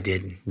choice. No, I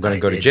didn't. I'm going to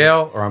go to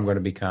jail or I'm going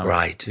to become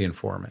the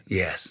informant.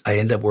 Yes. I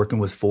ended up working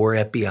with 4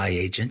 FBI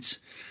agents.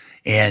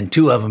 And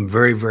 2 of them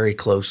very, very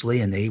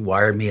closely, and they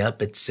wired me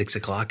up at 6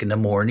 o'clock in the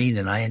morning,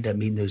 and I ended up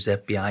meeting those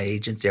FBI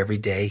agents every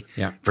day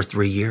for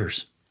 3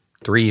 years.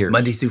 3 years.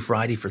 Monday through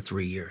Friday for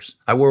 3 years.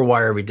 I wore a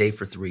wire every day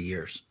for 3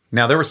 years.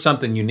 Now, there was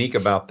something unique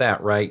about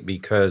that, right?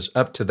 Because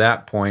up to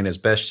that point, as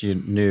best you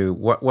knew,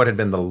 what had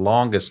been the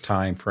longest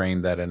time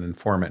frame that an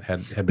informant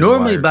had been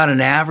Normally wired? about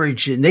an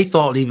average, and they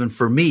thought even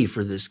for me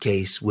for this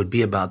case would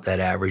be about that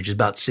average,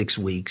 about 6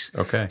 weeks.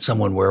 Okay.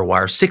 Someone wear a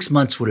wire. 6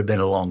 months would have been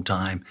a long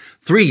time.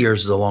 3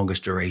 years is the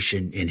longest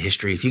duration in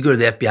history. If you go to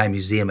the FBI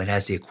museum, it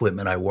has the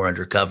equipment I wore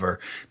undercover,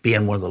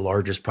 being one of the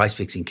largest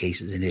price-fixing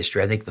cases in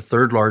history. I think the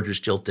 3rd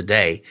largest still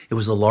today. It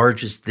was the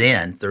largest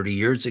then, 30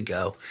 years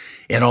ago,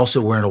 and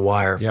also wearing a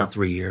wire for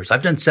 3 years.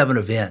 I've done 7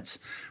 events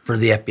for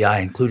the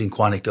FBI, including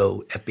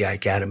Quantico FBI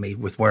Academy,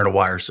 with wearing a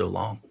wire so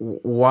long.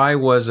 Why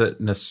was it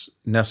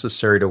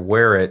necessary to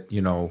wear it,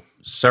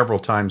 several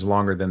times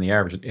longer than the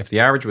average? If the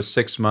average was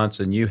 6 months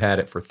and you had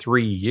it for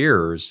 3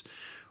 years,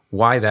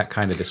 why that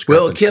kind of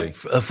discrepancy?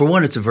 Well, for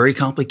one, it's a very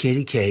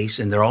complicated case,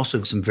 and there are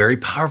also some very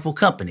powerful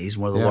companies,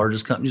 one of the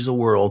largest companies in the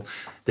world,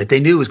 that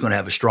they knew was going to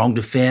have a strong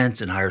defense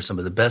and hire some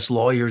of the best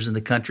lawyers in the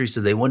country.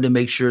 So they wanted to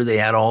make sure they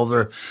had all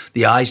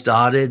the I's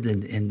dotted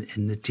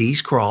and the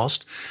T's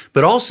crossed.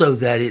 But also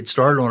that it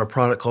started on a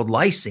product called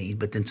lysine,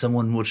 but then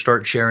someone would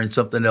start sharing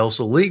something else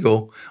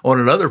illegal on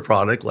another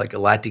product like a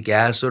lactic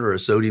acid or a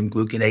sodium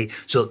gluconate.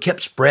 So it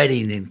kept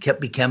spreading and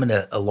kept becoming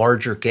a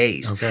larger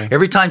case. Okay.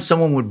 Every time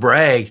someone would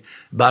brag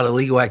about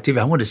illegal activity,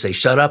 I wanted to say,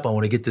 shut up, I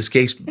want to get this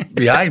case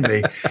behind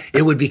me.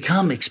 It would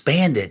become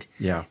expanded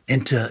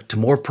into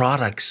more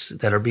products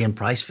that are being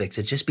price fixed.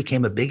 It just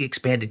became a big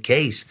expanded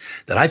case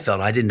that I felt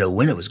I didn't know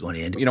when it was going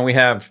to end. We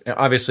have,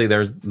 obviously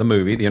there's the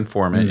movie, The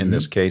Informant, in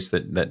this case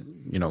that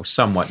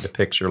somewhat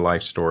depicts your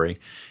life story.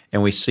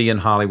 And we see in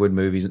Hollywood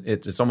movies,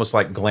 it's almost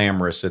like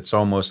glamorous. It's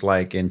almost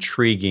like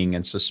intriguing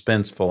and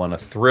suspenseful and a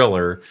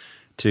thriller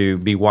to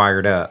be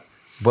wired up.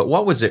 But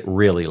what was it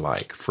really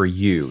like for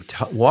you?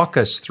 Walk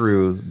us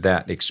through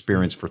that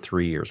experience for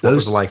 3 years. What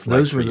was life like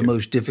Those for were you? the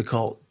most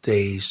difficult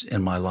days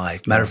in my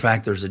life. Matter of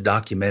fact, there's a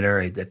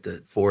documentary that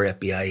the 4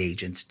 FBI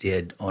agents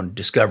did on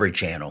Discovery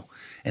Channel,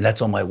 and that's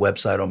on my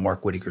website on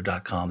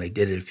markwhitaker.com. They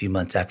did it a few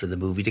months after the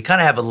movie to kind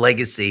of have a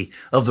legacy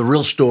of the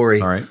real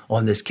story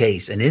on this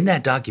case. And in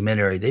that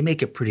documentary, they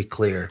make it pretty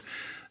clear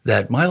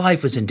that my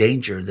life was in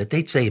danger, that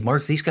they'd say,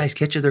 Mark, if these guys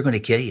catch you, they're going to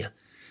kill you. I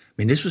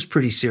mean, this was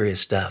pretty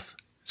serious stuff.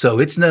 So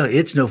it's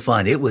no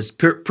fun.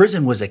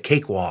 Prison was a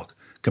cakewalk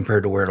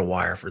compared to wearing a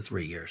wire for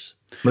 3 years.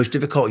 Most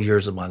difficult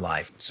years of my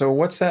life. So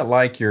what's that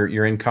like?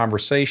 You're in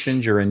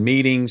conversations, you're in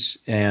meetings,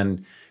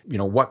 and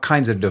what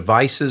kinds of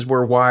devices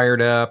were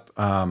wired up.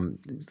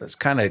 Let's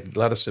kind of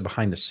let us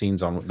behind the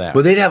scenes on that.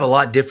 Well, they'd have a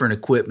lot different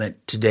equipment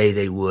today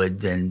they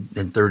would than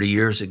 30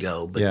 years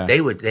ago. But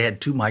they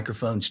had 2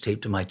 microphones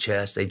taped to my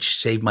chest. They'd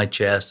shave my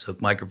chest,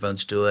 hook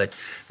microphones to it.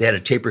 They had a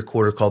tape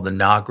recorder called the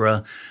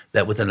Nagra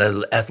that with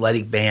an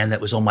athletic band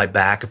that was on my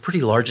back, a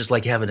pretty large, just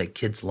like having a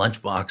kid's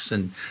lunchbox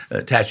and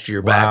attached to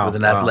your back with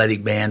an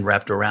athletic band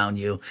wrapped around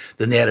you.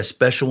 Then they had a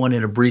special one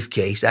in a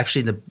briefcase.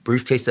 Actually, the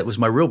briefcase that was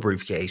my real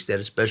briefcase. They had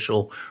a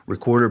special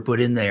recorder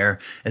put in there,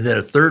 and then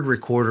a third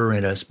recorder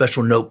in a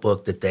special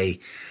notebook that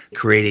they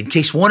created. In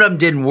case one of them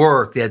didn't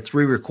work, they had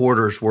 3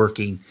 recorders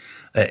working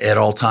at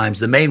all times.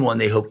 The main one,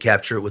 they hoped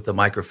capture it with the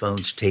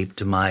microphones taped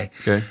to my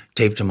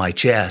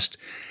chest.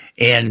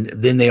 And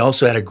then they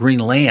also had a green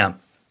lamp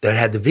that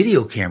had the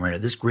video camera in it.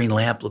 This green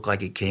lamp looked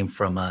like it came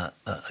from a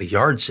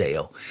yard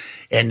sale.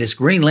 And this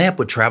green lamp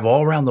would travel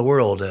all around the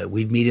world.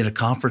 We'd meet in a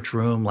conference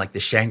room like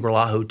the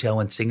Shangri-La Hotel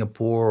in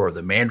Singapore or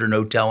the Mandarin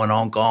Hotel in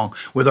Hong Kong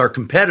with our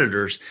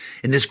competitors.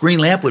 And this green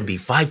lamp would be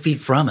 5 feet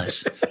from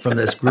us, from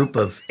this group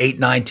of 8,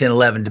 9, 10,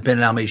 11,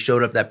 depending on how many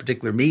showed up that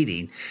particular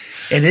meeting.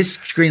 And this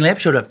green lamp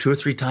showed up 2 or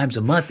 3 times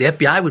a month. The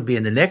FBI would be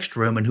in the next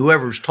room, and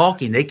whoever was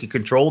talking, they could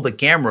control the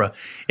camera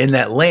in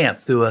that lamp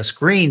through a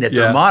screen that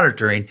they're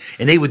monitoring.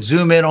 And they would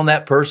zoom in on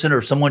that person, or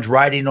if someone's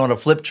writing on a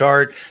flip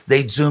chart,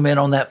 they'd zoom in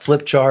on that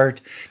flip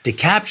chart to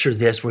capture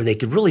this where they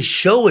could really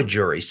show a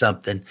jury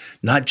something,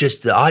 not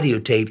just the audio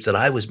tapes that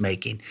I was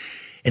making.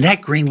 And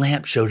that green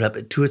lamp showed up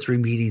at 2 or 3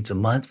 meetings a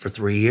month for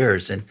 3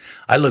 years. And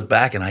I look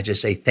back and I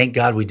just say, thank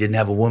God we didn't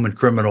have a woman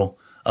criminal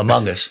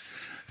among us,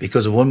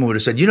 because a woman would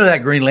have said,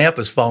 that green lamp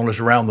is following us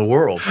around the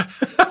world.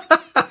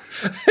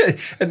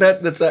 And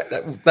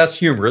that's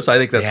humorous. I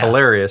think that's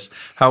hilarious.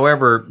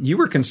 However, you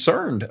were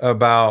concerned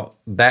about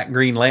that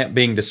green lamp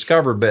being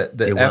discovered, but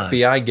the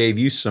FBI gave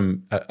you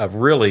a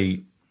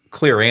really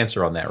clear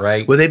answer on that,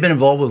 right? Well, they've been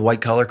involved with white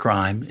collar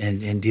crime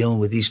and dealing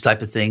with these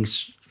type of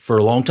things for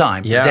a long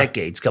time, for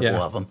decades, a couple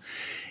of them.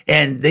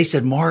 And they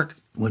said, Mark,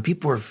 when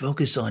people are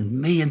focused on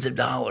millions of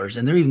dollars,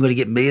 and they're even going to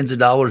get millions of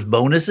dollars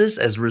bonuses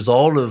as a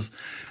result of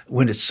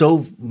when it's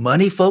so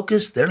money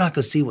focused, they're not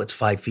going to see what's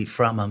 5 feet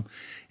from them.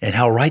 And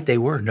how right they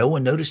were. No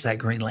one noticed that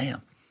green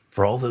lamp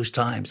for all those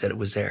times that it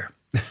was there.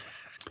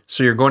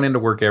 So you're going into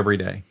work every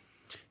day.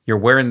 You're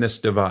wearing this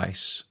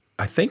device.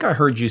 I think I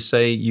heard you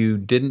say you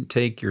didn't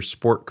take your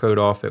sport coat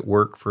off at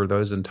work for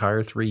those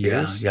entire 3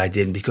 years. Yeah, I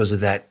didn't, because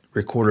of that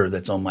recorder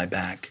that's on my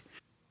back.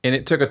 And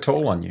it took a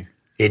toll on you.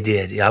 It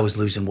did. I was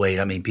losing weight.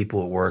 I mean,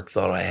 people at work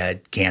thought I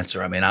had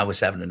cancer. I mean, I was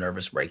having a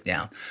nervous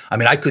breakdown. I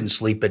mean, I couldn't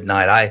sleep at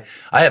night.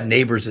 I have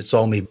neighbors that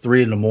saw me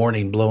 3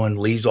 a.m. blowing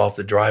leaves off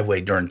the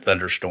driveway during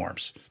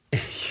thunderstorms.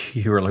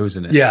 You were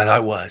losing it. Yeah, I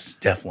was,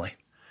 definitely.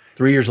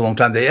 3 years is a long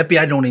time. The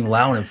FBI don't even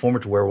allow an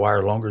informant to wear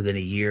wire longer than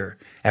a year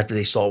after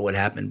they saw what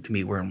happened to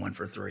me wearing one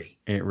for 3.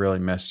 It really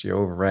messed you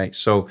over, right?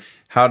 So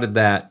how did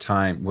that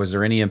time, was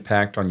there any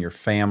impact on your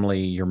family,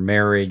 your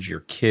marriage, your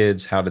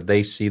kids? How did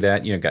they see that?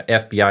 Got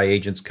FBI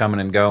agents coming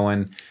and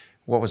going.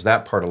 What was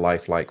that part of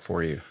life like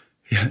for you?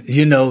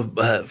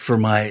 For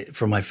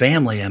my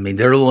family, I mean,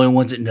 they're the only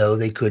ones that know.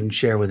 They couldn't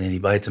share with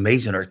anybody. It's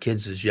amazing. Our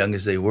kids, as young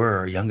as they were,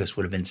 our youngest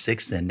would have been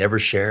 6 then, never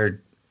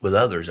shared with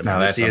others. I mean,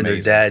 that's seeing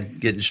amazing. their dad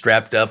getting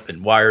strapped up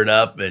and wired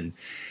up, and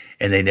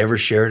they never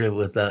shared it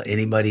with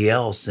anybody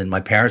else. And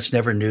my parents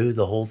never knew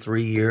the whole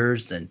 3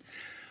 years. And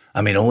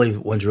I mean, only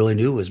ones really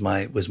knew was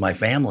my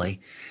family.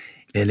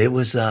 And it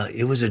was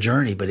a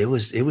journey, but it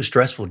was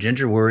stressful.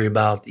 Ginger worried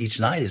about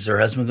each night, is her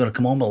husband going to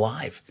come home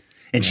alive?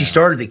 And she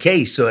started the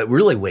case, so it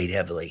really weighed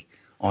heavily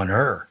on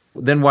her.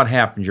 Then what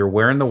happened? You're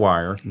wearing the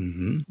wire.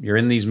 Mm-hmm. You're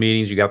in these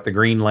meetings. You got the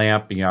green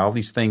lamp. You got all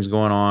these things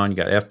going on. You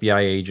got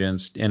FBI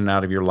agents in and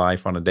out of your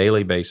life on a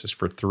daily basis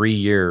for 3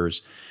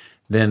 years.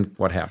 Then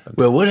what happened?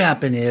 Well, what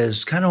happened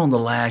is kind of on the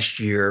last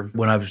year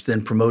when I was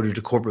then promoted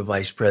to corporate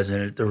vice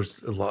president, there was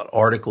a lot of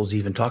articles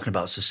even talking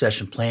about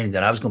succession planning,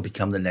 that I was going to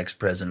become the next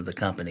president of the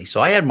company.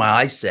 So I had my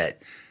eyes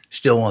set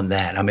still on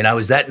that. I mean, I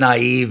was that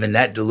naive and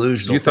that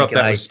delusional. You thought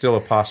that was still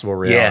a possible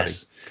reality?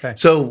 Yes. Okay.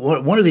 So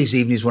one of these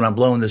evenings when I'm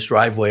blowing this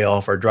driveway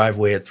off, our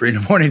driveway at 3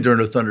 a.m.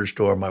 during a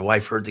thunderstorm, my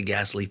wife heard the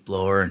gas leaf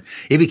blower, and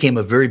it became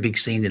a very big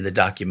scene in the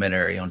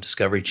documentary on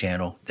Discovery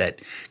Channel that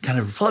kind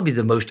of probably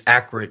the most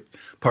accurate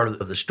part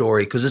of the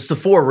story, because it's the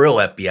 4 real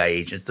FBI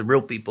agents, the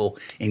real people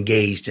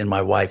engaged in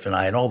my wife and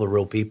I and all the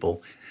real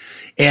people.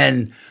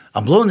 And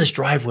I'm blowing this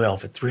driveway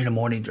off at 3 a.m.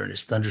 during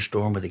this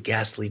thunderstorm with a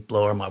gas leaf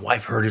blower. My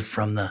wife heard it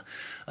from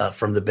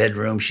the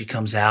bedroom. She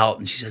comes out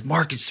and she says,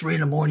 Mark, it's 3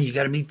 a.m. You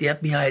got to meet the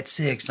FBI at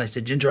 6. And I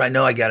said, Ginger, I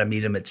know I got to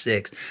meet him at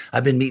 6.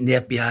 I've been meeting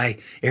the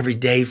FBI every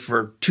day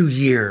for 2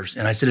 years.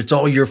 And I said, it's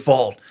all your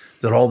fault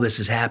that all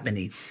this is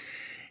happening.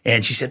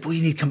 And she said, well,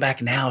 you need to come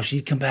back now.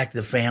 She'd come back to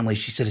the family.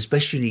 She said,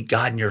 especially you need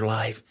God in your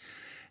life.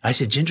 I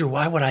said, Ginger,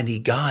 why would I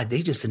need God?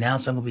 They just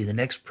announced I'm going to be the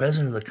next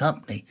president of the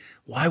company.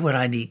 Why would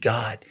I need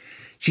God?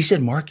 She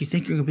said, Mark, you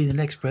think you're going to be the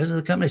next president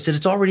of the company? I said,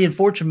 it's already in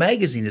Fortune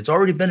magazine. It's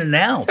already been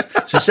announced.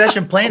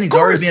 Succession planning is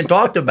already being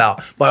talked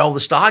about by all the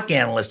stock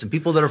analysts and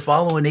people that are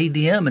following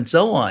ADM and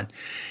so on.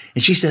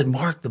 And she said,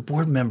 Mark, the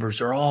board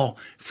members are all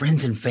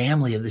friends and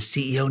family of the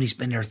CEO, and he's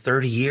been there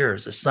 30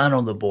 years. A son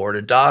on the board,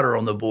 a daughter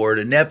on the board,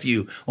 a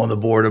nephew on the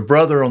board, a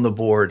brother on the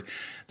board.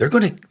 They're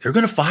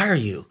gonna fire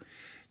you.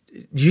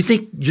 Do you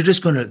think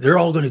they're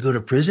all gonna go to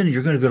prison and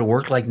you're gonna go to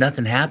work like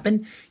nothing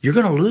happened? You're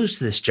gonna lose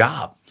this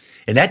job.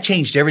 And that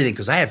changed everything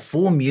because I had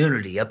full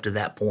immunity up to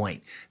that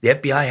point. The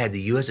FBI had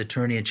the U.S.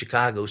 attorney in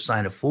Chicago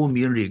sign a full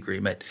immunity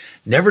agreement,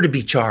 never to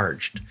be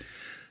charged.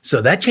 So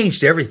that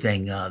changed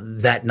everything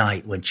that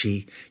night when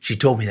she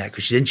told me that,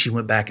 because then she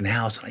went back in the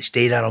house and I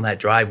stayed out on that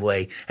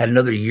driveway, had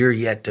another year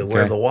yet to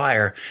wear the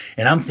wire.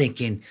 And I'm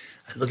thinking,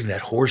 looking at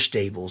that horse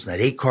stables and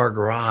that 8-car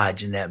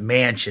garage and that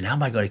mansion, how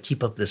am I going to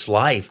keep up this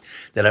life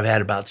that I've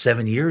had about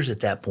 7 years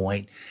at that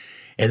point?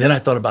 And then I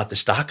thought about the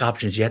stock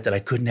options yet that I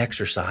couldn't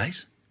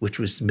exercise, which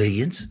was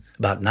millions,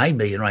 about $9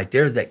 million right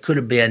there. That could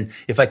have been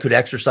if I could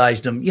exercise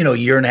them, a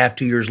year and a half,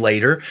 2 years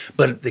later.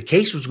 But the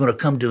case was going to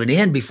come to an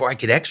end before I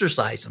could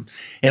exercise them.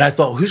 And I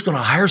thought, who's going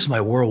to hire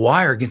somebody World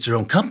Wire against their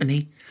own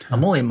company?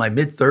 I'm only in my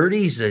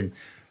mid-30s, and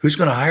who's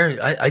going to hire?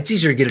 It's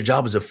easier to get a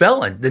job as a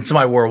felon than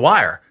somebody World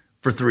Wire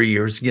for 3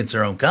 years against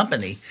their own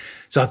company.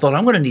 So I thought,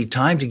 I'm going to need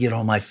time to get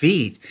on my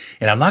feet,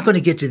 and I'm not going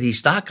to get to these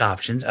stock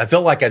options. I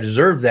felt like I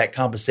deserved that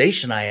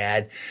compensation I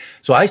had.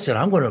 So I said,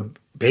 I'm going to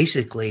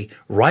basically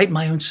write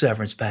my own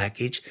severance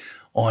package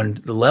on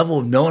the level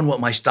of knowing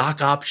what my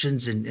stock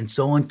options and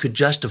so on could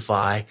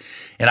justify.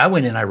 And I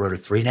went in, I wrote a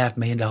 $3.5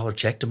 million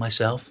check to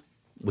myself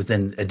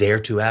within a day or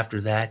two after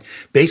that.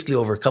 Basically,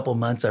 over a couple of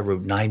months, I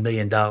wrote $9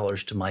 million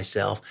to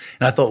myself.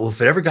 And I thought, well,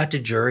 if it ever got to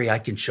jury, I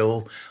can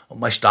show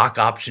my stock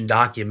option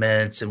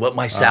documents and what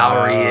my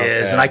salary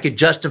is, and I could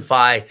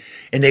justify,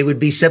 and they would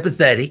be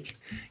sympathetic,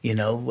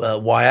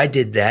 why I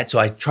did that. So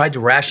I tried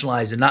to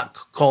rationalize and not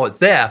call it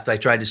theft. I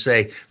tried to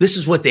say, this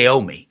is what they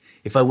owe me.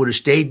 If I would have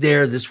stayed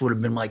there, this would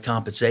have been my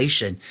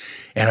compensation.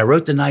 And I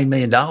wrote the $9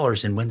 million.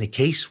 And when the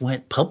case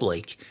went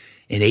public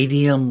and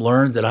ADM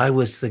learned that I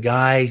was the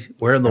guy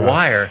wearing the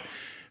wire,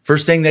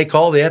 first thing they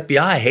called the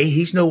FBI, hey,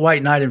 he's no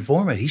white knight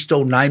informant. He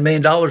stole $9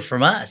 million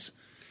from us.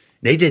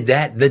 They did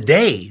that the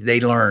day they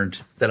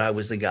learned that I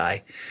was the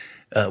guy.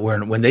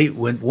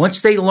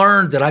 Once they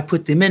learned that I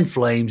put them in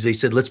flames, they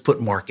said, let's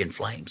put Mark in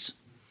flames.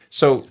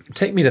 So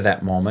take me to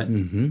that moment.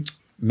 Mm-hmm.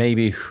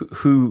 Maybe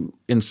who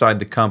inside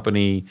the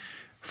company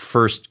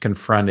first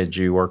confronted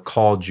you or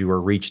called you or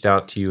reached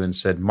out to you and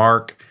said,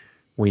 Mark,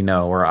 we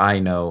know, or I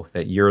know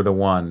that you're the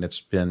one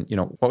that's been,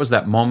 what was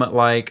that moment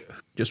like?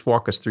 Just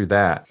walk us through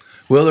that.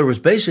 Well, there was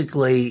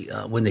basically,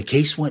 when the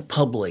case went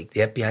public,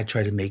 the FBI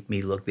tried to make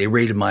me look, they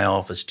raided my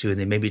office too, and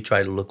they made me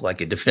try to look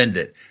like a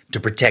defendant to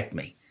protect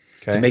me.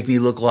 To make me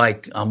look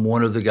like I'm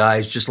one of the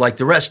guys just like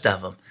the rest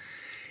of them.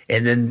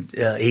 And then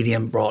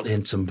ADM brought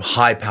in some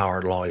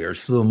high-powered lawyers,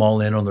 flew them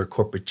all in on their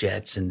corporate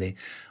jets. And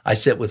I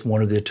sat with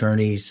one of the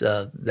attorneys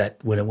that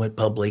when it went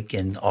public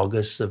in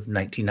August of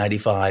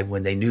 1995,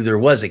 when they knew there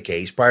was a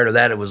case. Prior to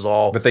that, it was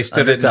all But they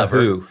still undercover.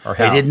 Didn't know who or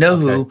how. They didn't know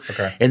who.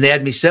 Okay. And they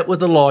had me sit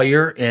with a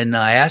lawyer, and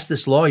I asked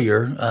this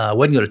lawyer, I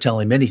wasn't going to tell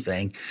him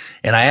anything,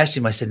 and I asked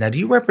him, I said, now, do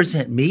you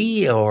represent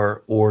me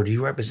or do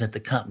you represent the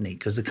company?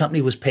 Because the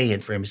company was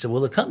paying for him. He said,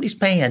 well, the company's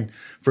paying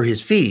for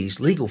his fees,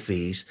 legal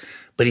fees,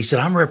 but he said,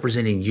 I'm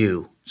representing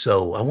you.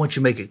 So I want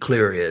you to make it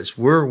clear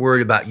we're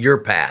worried about your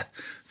path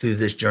through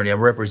this journey.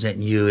 I'm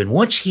representing you. And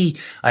once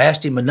I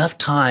asked him enough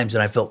times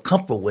and I felt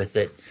comfortable with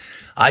it,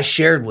 I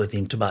shared with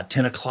him to about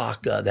 10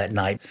 o'clock that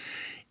night.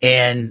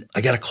 And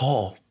I got a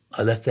call.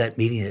 I left that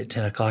meeting at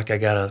 10 o'clock. I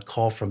got a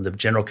call from the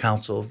general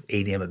counsel of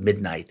ADM at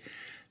midnight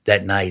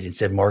that night and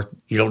said, Mark,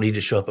 you don't need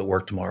to show up at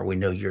work tomorrow. We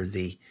know you're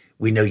the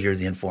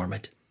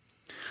informant.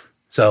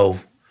 So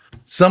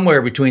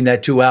somewhere between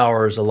that 2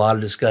 hours, a lot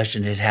of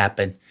discussion had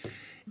happened.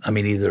 I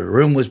mean, either the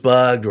room was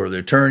bugged or the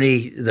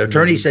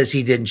attorney says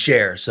he didn't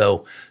share.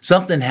 So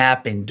something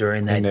happened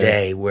during that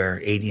day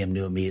where ADM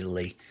knew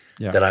immediately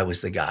that I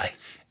was the guy.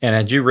 And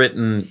had you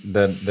written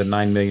the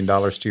 $9 million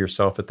to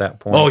yourself at that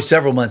point? Oh,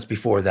 several months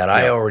before that.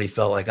 I already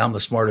felt like I'm the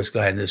smartest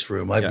guy in this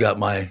room. I've got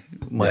my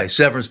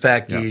severance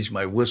package,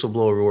 my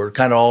whistleblower order,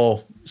 kind of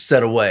all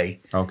set away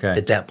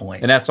at that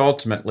point. And that's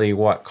ultimately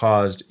what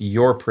caused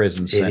your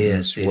prison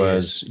sentence. It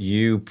is.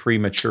 You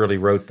prematurely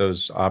wrote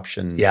those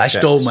options. Yeah, I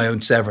stole my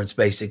own severance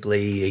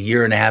basically a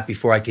year and a half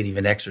before I could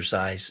even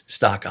exercise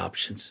stock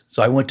options.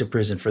 So I went to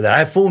prison for that. I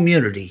have full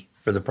immunity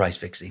for the price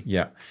fixing.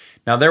 Yeah.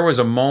 Now, there was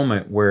a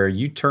moment where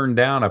you turned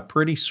down a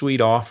pretty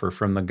sweet offer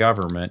from the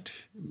government,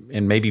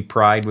 and maybe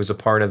pride was a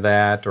part of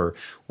that or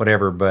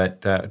whatever,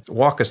 but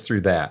walk us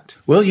through that.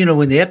 Well,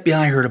 when the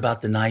FBI heard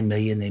about the $9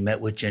 million, they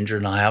met with Ginger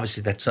and I.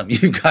 Obviously, that's something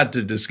you've got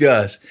to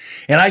discuss.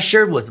 And I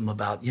shared with them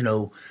about,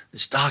 the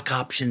stock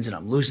options, and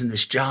I'm losing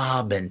this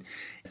job, and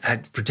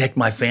I'd protect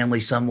my family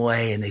some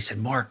way. And they said,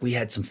 Mark, we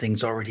had some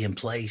things already in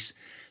place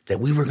that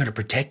we were going to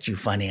protect you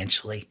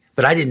financially.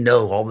 But I didn't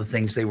know all the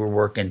things they were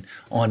working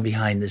on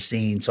behind the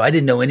scenes. So I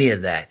didn't know any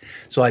of that.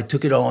 So I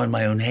took it all in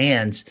my own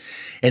hands.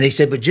 And they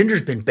said, but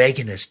Ginger's been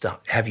begging us to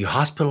have you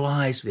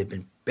hospitalized. They've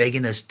been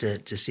begging us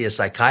to see a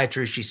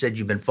psychiatrist. She said,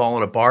 you've been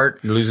falling apart.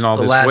 You're losing all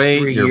the this last weight.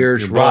 3 You're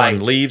years. blowing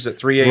Right. leaves at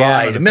 3 a.m.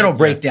 Right. A mental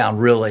breakdown,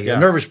 really. Yeah. A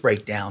nervous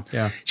breakdown.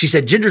 Yeah. She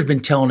said, Ginger's been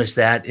telling us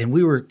that, and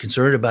we were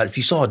concerned about if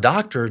you saw a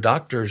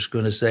doctor's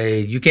going to say,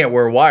 you can't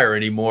wear a wire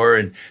anymore,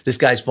 and this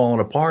guy's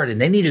falling apart,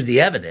 and they needed the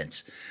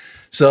evidence.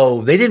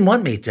 So they didn't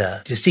want me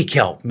to seek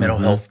help, mental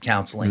health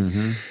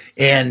counseling.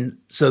 And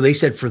so they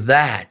said for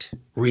that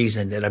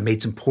reason that I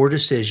made some poor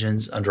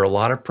decisions under a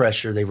lot of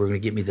pressure. They were going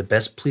to get me the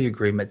best plea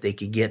agreement they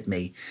could get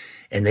me.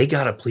 And they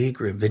got a plea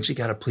agreement, eventually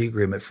got a plea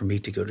agreement for me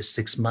to go to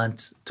 6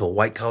 months to a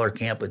white collar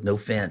camp with no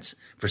fence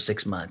for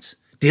 6 months.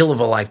 Deal of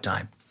a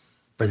lifetime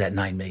for that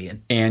 $9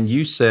 million. And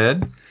you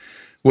said,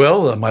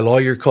 well, my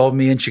lawyer called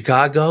me in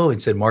Chicago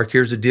and said, Mark,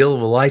 here's a deal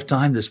of a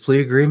lifetime, this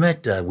plea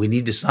agreement. We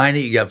need to sign it.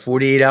 You got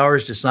 48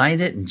 hours to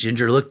sign it. And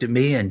Ginger looked at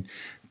me and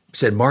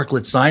said, Mark,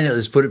 let's sign it.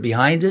 Let's put it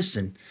behind us.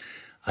 And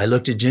I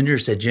looked at Ginger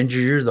and said, Ginger,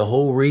 you're the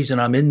whole reason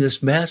I'm in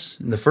this mess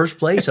in the first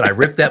place. And I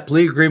ripped that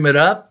plea agreement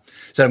up,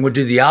 said, I'm going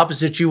to do the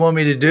opposite you want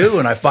me to do.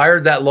 And I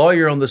fired that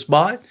lawyer on the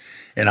spot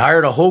and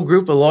hired a whole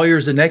group of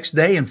lawyers the next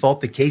day and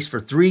fought the case for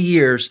 3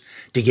 years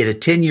to get a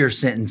 10-year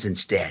sentence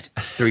instead,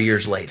 3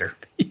 years later.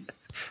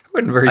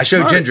 wasn't very I showed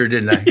smart. Ginger,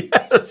 didn't I?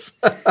 Yes.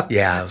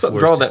 Yeah. So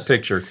draw that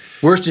picture.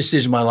 Worst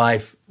decision of my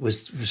life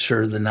was for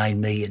sure the $9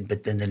 million,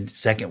 but then the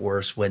second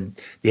worst when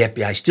the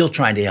FBI still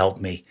trying to help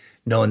me,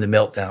 knowing the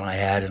meltdown I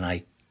had, and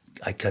I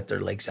cut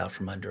their legs out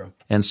from under them.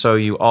 And so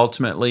you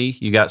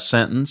got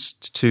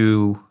sentenced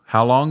to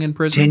how long in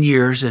prison? 10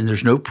 years, and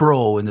there's no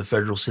parole in the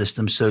federal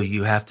system, so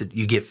you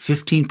get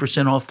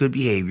 15% off good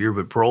behavior,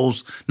 but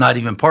parole's not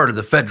even part of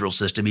the federal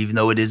system, even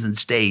though it is in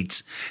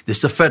states. This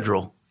is a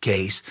federal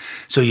case.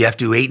 So you have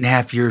to do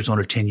 8.5 years on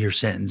a 10-year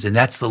sentence, and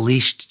that's the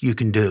least you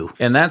can do.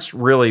 And that's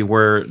really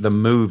where the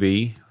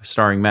movie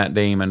starring Matt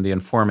Damon, The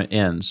Informant,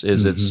 ends,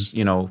 is it's,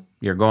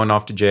 you're going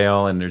off to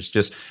jail and there's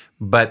just,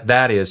 but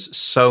that is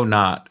so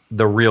not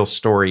the real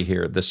story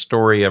here. The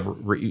story of,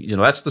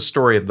 that's the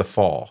story of the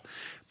fall.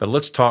 But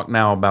let's talk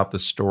now about the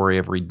story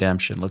of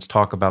redemption. Let's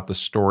talk about the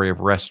story of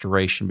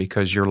restoration,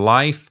 because your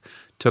life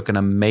took an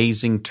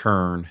amazing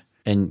turn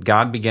and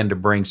God began to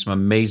bring some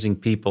amazing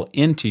people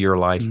into your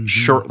life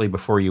shortly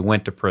before you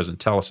went to prison.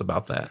 Tell us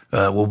about that.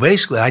 Well,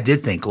 basically, I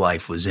did think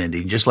life was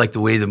ending, just like the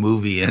way the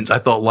movie ends. I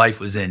thought life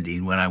was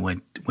ending when I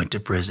went to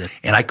prison.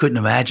 And I couldn't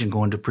imagine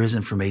going to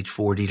prison from age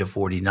 40 to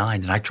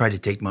 49. And I tried to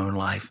take my own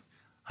life.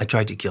 I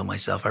tried to kill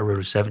myself. I wrote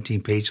a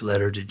 17-page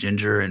letter to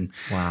Ginger and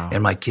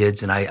my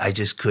kids, and I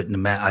just couldn't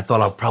imagine. I thought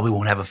I probably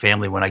won't have a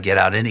family when I get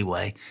out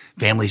anyway.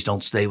 Families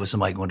don't stay with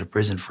somebody going to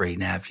prison for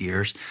 8.5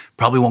 years.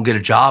 Probably won't get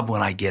a job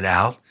when I get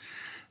out.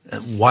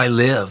 Why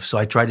live? So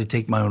I tried to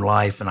take my own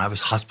life, and I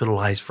was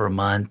hospitalized for a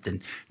month and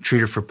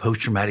treated for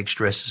post-traumatic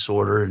stress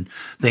disorder and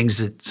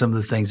some of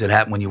the things that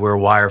happen when you wear a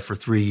wire for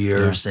 3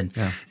 years and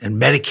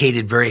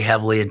medicated very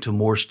heavily into a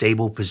more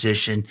stable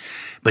position,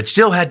 but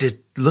still had to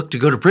look to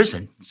go to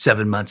prison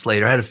 7 months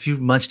later. I had a few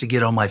months to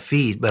get on my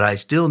feet, but I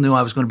still knew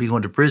I was going to be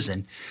going to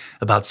prison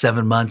about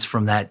 7 months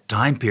from that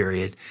time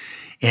period.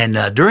 And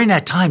during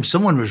that time,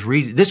 someone was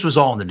reading. This was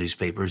all in the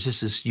newspapers.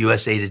 This is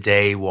USA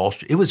Today, Wall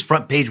Street. It was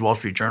front page Wall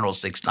Street Journal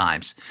 6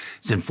 times.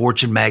 It's in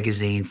Fortune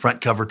magazine,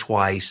 front cover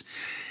twice.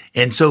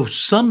 And so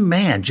some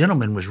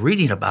gentleman was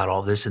reading about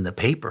all this in the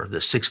paper, the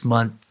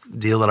 6-month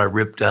deal that I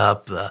ripped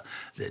up, the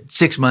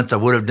 6 months I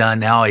would have done,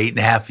 now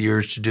 8.5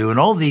 years to do, and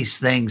all these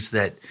things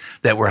that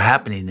were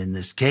happening in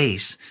this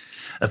case.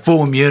 A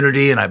full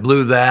immunity, and I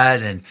blew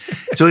that. And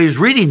so he was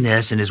reading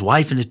this, and his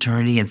wife, an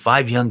attorney, and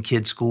 5 young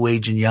kids, school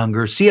age and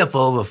younger,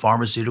 CFO of a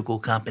pharmaceutical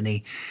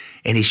company.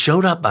 And he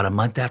showed up about a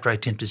month after I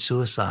attempted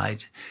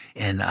suicide.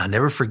 And I'll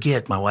never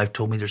forget, my wife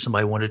told me there's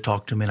somebody who wanted to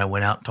talk to me, and I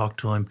went out and talked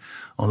to him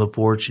on the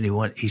porch,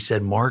 and he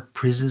said, Mark,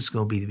 prison's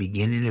going to be the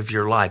beginning of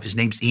your life. His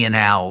name's Ian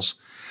Howells.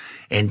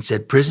 And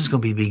said, prison's going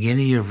to be the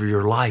beginning of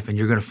your life, and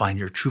you're going to find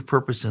your true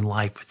purpose in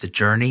life with the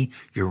journey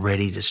you're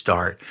ready to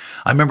start.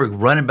 I remember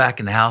running back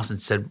in the house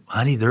and said,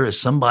 honey, there is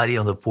somebody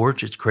on the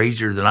porch that's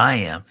crazier than I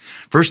am.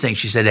 First thing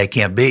she said, that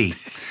can't be.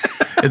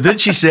 And then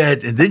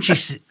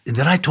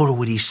then I told her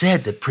what he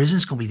said, that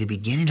prison's going to be the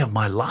beginning of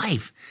my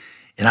life,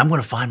 and I'm going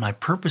to find my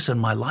purpose in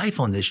my life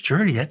on this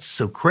journey. That's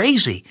so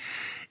crazy.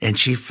 And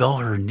she fell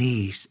on her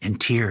knees in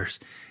tears,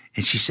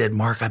 and she said,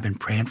 Mark, I've been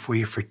praying for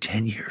you for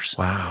 10 years.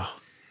 Wow.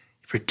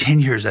 For 10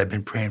 years, I've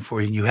been praying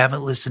for you, and you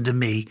haven't listened to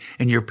me,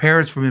 and your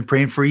parents have been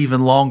praying for you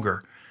even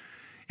longer,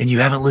 and you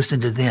haven't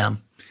listened to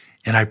them.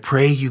 And I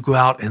pray you go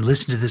out and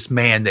listen to this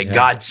man that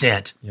God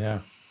sent. Yeah,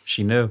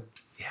 she knew.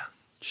 Yeah.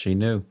 She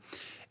knew.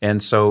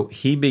 And so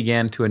he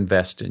began to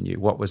invest in you.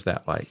 What was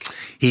that like?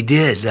 He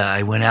did.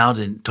 I went out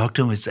and talked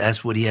to him and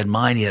asked what he had in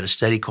mind. He had a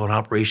study called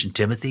Operation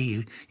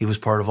Timothy. He was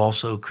part of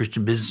also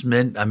Christian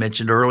Businessmen. I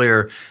mentioned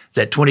earlier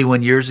that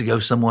 21 years ago,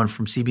 someone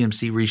from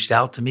CBMC reached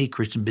out to me,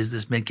 Christian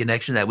Businessmen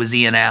Connection. That was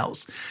Ian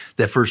Howells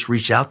that first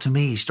reached out to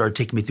me. He started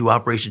taking me through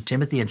Operation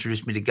Timothy,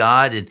 introduced me to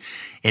God and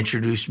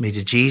introduced me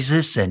to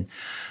Jesus. And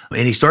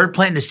he started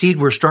planting a seed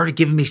where it started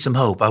giving me some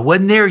hope. I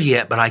wasn't there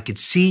yet, but I could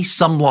see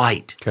some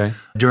light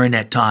during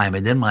that time.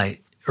 And then my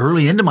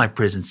early into my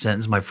prison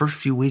sentence, my first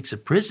few weeks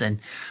of prison,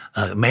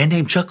 a man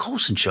named Chuck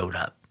Colson showed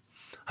up.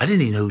 I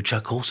didn't even know who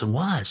Chuck Colson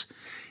was.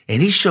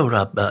 And he showed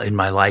up in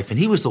my life, and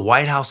he was the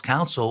White House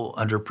counsel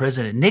under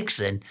President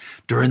Nixon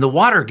during the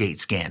Watergate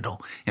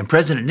scandal. And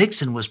President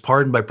Nixon was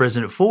pardoned by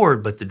President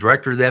Ford, but the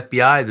director of the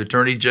FBI, the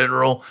Attorney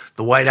General,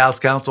 the White House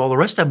counsel, all the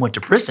rest of them went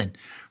to prison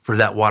for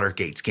that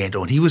Watergate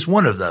scandal, and he was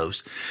one of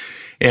those.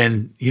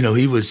 And, you know,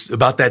 he was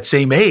about that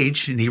same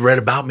age, and he read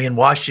about me in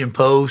Washington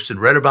Post and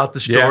read about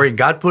the story, and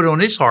God put it on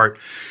his heart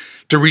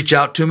to reach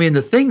out to me. And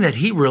the thing that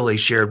he really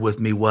shared with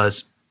me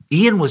was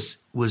Ian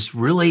was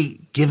really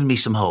giving me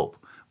some hope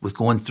with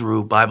going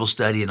through Bible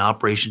study and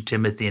Operation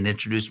Timothy and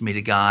introduced me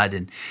to God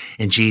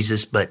and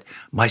Jesus. But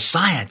my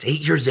science,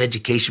 8 years of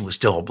education, was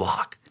still a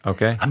block.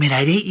 Okay. I mean, I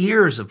had 8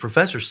 years of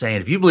professors saying,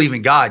 if you believe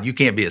in God, you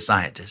can't be a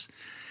scientist.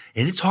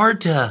 And it's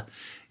hard to,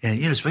 and,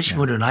 you know, especially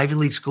going to an Ivy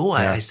League school.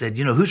 I said,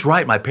 you know, who's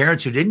right? My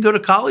parents who didn't go to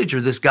college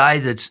or this guy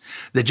that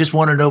just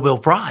won a Nobel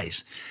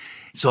Prize?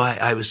 So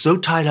I was so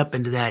tied up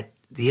into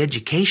the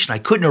education, I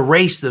couldn't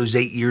erase those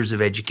 8 years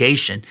of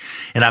education.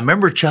 And I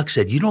remember Chuck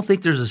said, you don't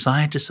think there's a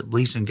scientist that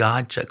believes in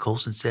God? Chuck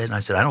Colson said. And I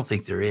said, I don't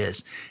think there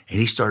is. And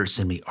he started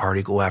sending me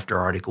article after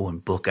article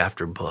and book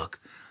after book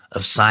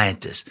of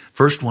scientists.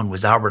 First one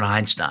was Albert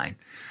Einstein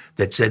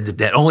that said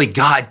that only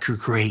God could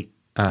create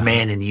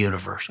man in the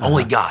universe.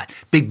 Only God.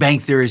 Big Bang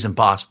Theory is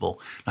impossible.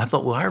 And I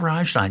thought, well, Albert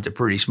Einstein's a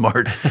pretty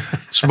smart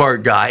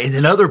guy. And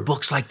then other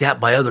books like that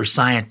by other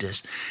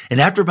scientists. And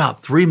after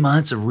about 3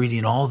 months of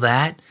reading all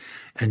that,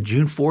 on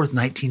June 4th,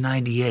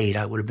 1998,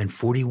 I would have been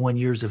 41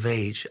 years of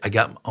age. I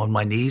got on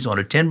my knees on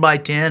a 10 by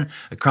 10,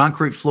 a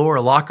concrete floor,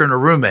 a locker, and a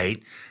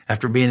roommate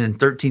after being in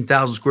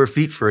 13,000 square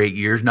feet for 8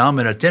 years. Now I'm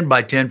in a 10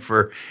 by 10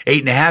 for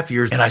 8.5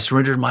 years, and I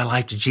surrendered my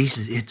life to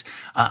Jesus.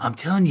 I'm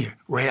telling you,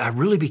 Ray, I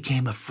really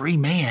became a free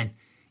man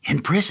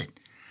in prison.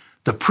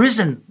 The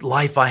prison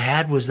life I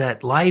had was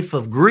that life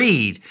of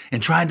greed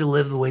and trying to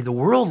live the way the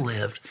world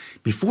lived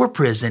before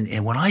prison.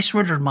 And when I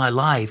surrendered my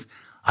life,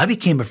 I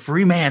became a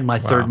free man my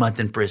third month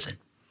in prison.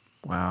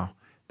 Wow.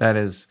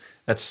 That's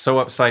so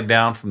upside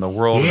down from the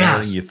world. Yes. And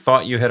everything. You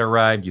thought you had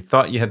arrived. You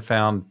thought you had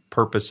found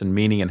purpose and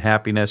meaning and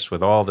happiness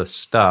with all this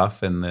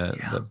stuff and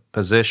the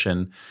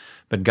position,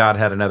 but God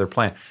had another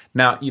plan.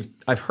 Now,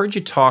 I've heard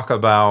you talk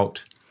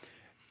about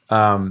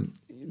the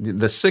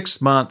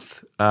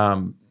 6-month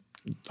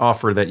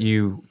offer that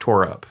you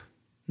tore up,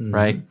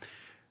 right?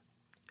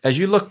 As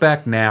you look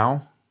back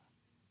now,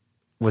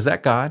 was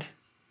that God?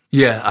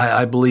 Yeah,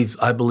 I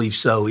believe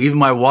so. Even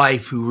my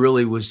wife, who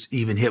really was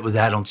even hit with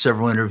that on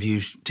several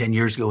interviews 10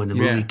 years ago when the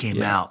movie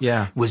came out,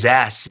 was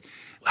asked,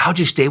 how'd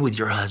you stay with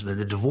your husband?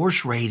 The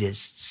divorce rate is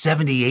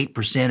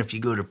 78% if you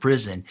go to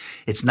prison.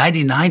 It's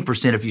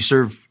 99% if you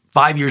serve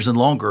 5 years and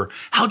longer.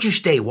 How'd you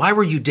stay? Why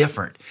were you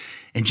different?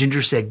 And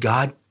Ginger said,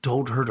 God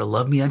told her to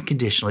love me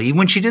unconditionally. Even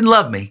when she didn't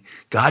love me,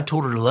 God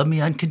told her to love me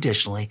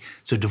unconditionally,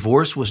 so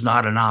divorce was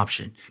not an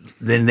option.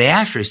 Then they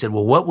asked her, he said,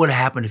 well, what would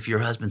happen if your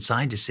husband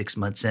signed a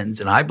 6-month sentence?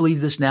 And I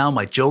believe this now,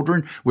 my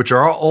children, which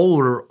are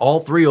all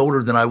three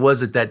older than I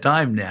was at that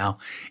time now,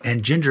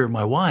 and Ginger,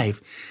 my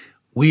wife,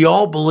 we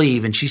all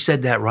believe, and she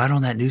said that right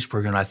on that news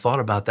program, and I thought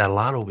about that a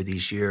lot over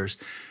these years,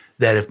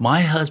 that if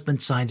my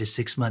husband signed a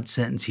 6-month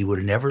sentence, he would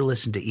have never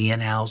listened to Ian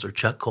Howes or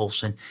Chuck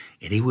Colson,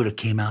 and he would have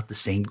came out the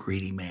same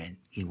greedy man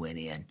he went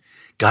in.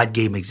 God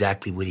gave him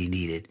exactly what he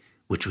needed,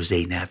 which was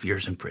 8.5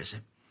 years in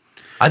prison.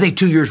 I think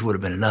 2 years would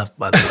have been enough,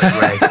 by the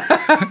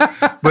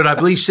way, Ray. But I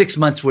believe 6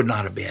 months would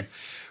not have been.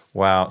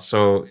 Wow.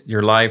 So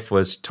your life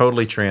was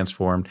totally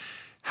transformed.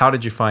 How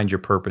did you find your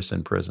purpose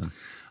in prison?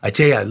 I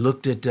tell you, I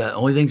looked at,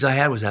 only things I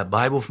had was that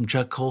Bible from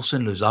Chuck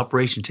Colson, those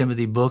Operation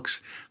Timothy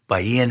books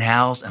by Ian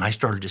Howes, and I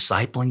started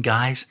discipling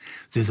guys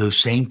through those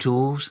same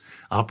tools,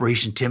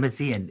 Operation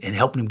Timothy, and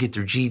helping them get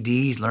their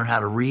GEDs, learn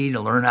how to read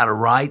and learn how to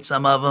write,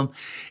 some of them.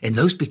 And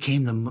those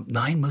became the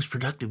 9 most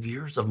productive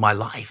years of my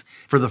life.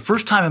 For the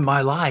first time in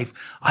my life,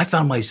 I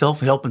found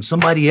myself helping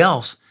somebody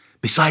else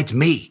besides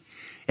me.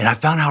 And I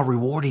found how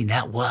rewarding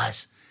that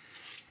was.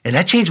 And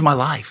that changed my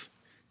life.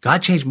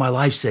 God changed my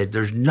life, said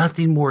there's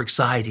nothing more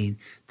exciting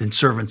than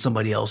serving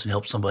somebody else and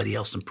help somebody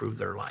else improve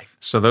their life.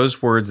 So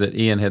those words that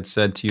Ian had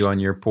said to you on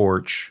your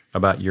porch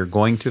about you're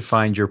going to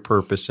find your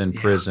purpose in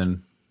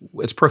prison,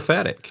 it's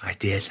prophetic. I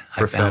did.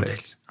 Prophetic. I found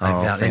it.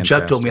 Fantastic. And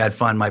Chuck told me I'd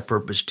find my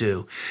purpose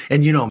too.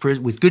 And you know,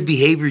 with good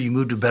behavior, you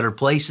move to better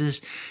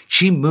places.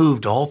 She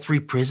moved all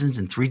 3 prisons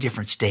in 3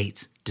 different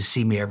states to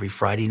see me every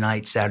Friday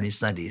night, Saturday,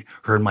 Sunday,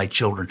 her and my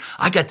children.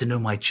 I got to know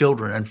my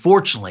children.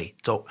 Unfortunately,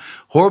 it's a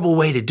horrible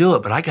way to do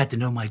it, but I got to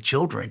know my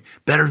children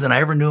better than I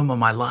ever knew them in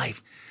my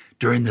life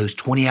during those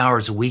 20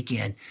 hours a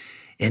weekend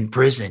in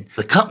prison.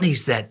 The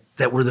companies that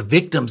were the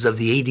victims of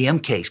the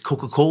ADM case,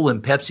 Coca-Cola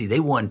and Pepsi, they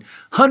won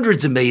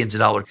hundreds of millions of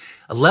dollars.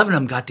 11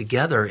 of them got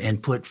together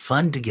and put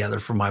fund together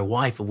for my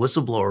wife, a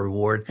whistleblower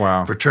reward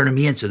for turning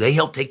me in. So they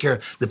helped take care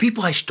of the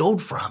people I stole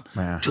from,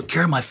 took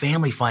care of my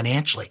family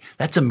financially.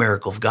 That's a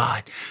miracle of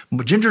God.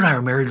 Ginger and I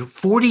were married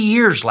 40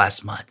 years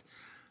last month.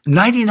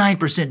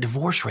 99%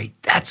 divorce rate.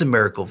 That's a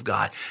miracle of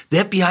God. The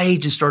FBI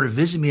agent started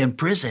visiting me in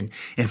prison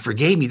and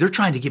forgave me. They're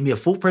trying to give me a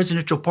full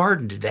presidential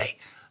pardon today.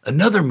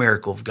 Another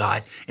miracle of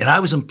God. And I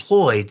was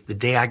employed the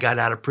day I got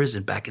out of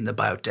prison back in the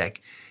biotech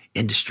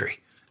industry.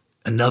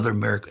 Another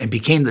miracle. And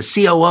became the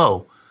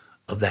COO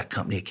of that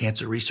company, a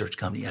cancer research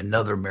company.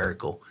 Another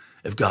miracle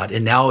of God.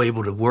 And now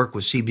able to work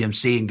with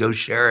CBMC and go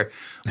share it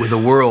with the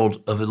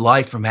world of a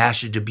life from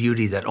ashes to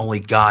beauty that only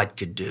God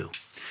could do.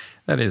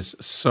 That is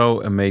so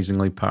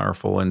amazingly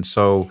powerful. And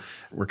so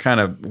we're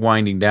kind of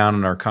winding down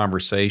in our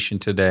conversation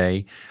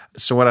today.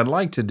 So what I'd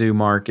like to do,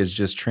 Mark, is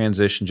just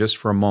transition just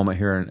for a moment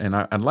here, and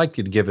I'd like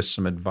you to give us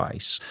some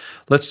advice.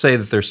 Let's say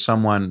that there's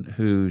someone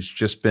who's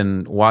just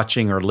been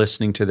watching or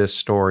listening to this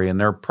story, and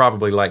they're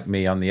probably like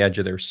me on the edge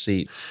of their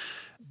seat.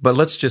 But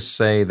let's just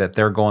say that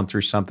they're going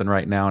through something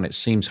right now, and it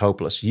seems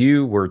hopeless.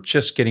 You were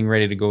just getting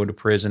ready to go to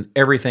prison.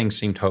 Everything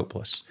seemed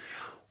hopeless.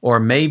 Or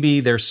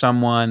maybe there's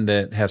someone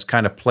that has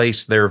kind of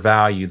placed their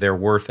value, their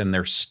worth in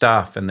their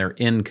stuff and their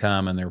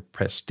income and their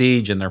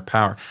prestige and their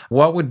power.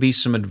 What would be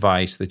some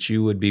advice that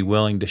you would be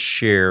willing to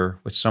share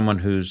with someone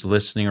who's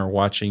listening or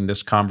watching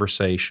this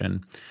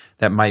conversation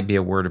that might be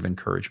a word of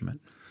encouragement?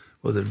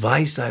 Well, the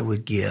advice I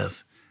would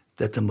give,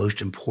 that the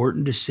most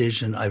important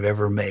decision I've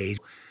ever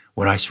made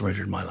when I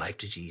surrendered my life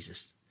to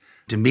Jesus.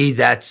 To me,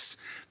 that's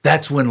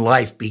when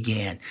life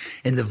began.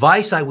 And the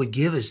advice I would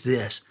give is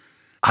this: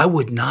 I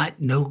would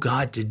not know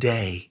God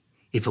today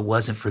if it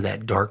wasn't for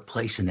that dark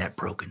place and that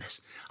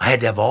brokenness. I had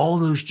to have all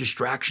those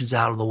distractions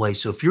out of the way.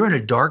 So if you're in a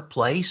dark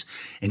place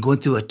and going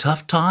through a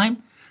tough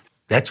time,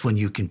 that's when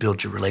you can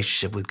build your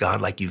relationship with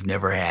God like you've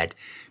never had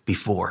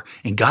before.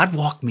 And God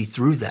walked me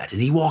through that,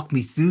 and he walked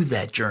me through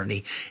that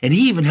journey. And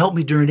he even helped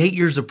me during 8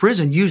 years of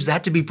prison use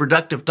that to be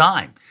productive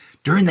time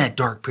during that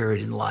dark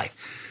period in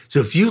life. So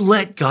if you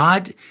let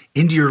God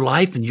into your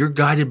life and you're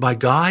guided by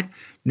God,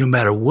 no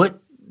matter what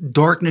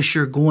darkness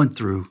you're going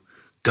through,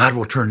 God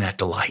will turn that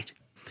to light.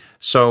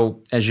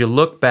 So as you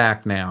look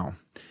back now,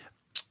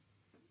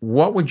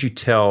 what would you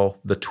tell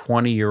the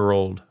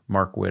 20-year-old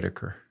Mark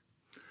Whitaker?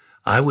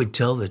 I would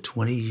tell the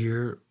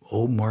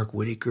 20-year-old Mark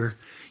Whitaker,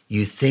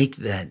 you think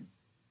that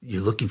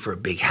you're looking for a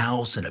big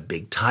house and a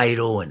big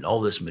title and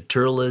all this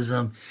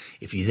materialism.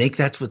 If you think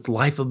that's what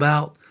life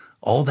about,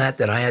 all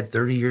that I had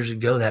 30 years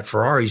ago, that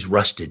Ferrari's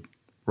rusted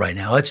right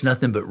now. It's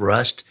nothing but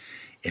rust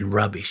and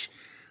rubbish.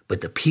 But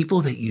the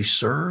people that you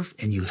serve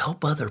and you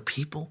help other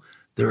people,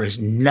 there is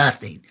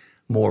nothing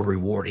more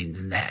rewarding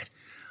than that.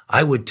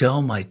 I would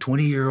tell my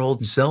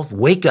 20-year-old self,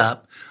 wake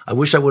up. I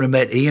wish I would have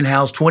met Ian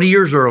Howes 20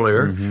 years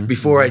earlier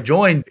before I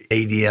joined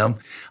ADM.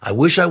 I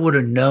wish I would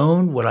have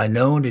known what I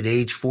known at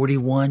age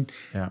 41,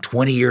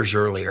 20 years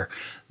earlier,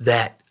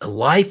 that a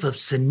life of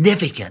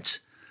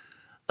significance,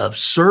 of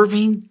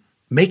serving,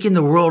 making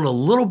the world a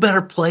little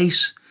better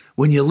place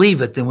when you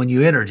leave it than when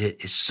you entered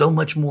it, is so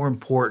much more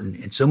important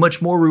and so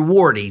much more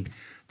rewarding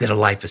than a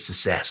life of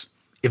success,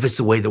 if it's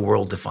the way the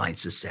world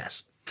defines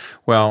success.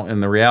 Well,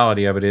 and the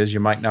reality of it is you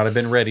might not have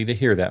been ready to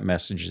hear that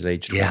message at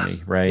age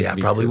 20, right? Yeah,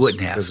 probably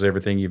wouldn't have. Because of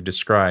everything you've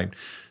described.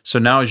 So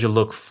now as you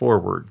look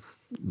forward,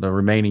 the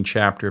remaining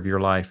chapter of your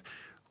life,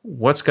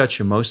 what's got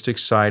you most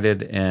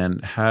excited,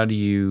 and how do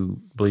you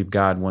believe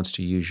God wants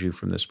to use you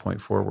from this point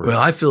forward? Well,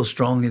 I feel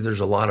strongly there's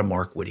a lot of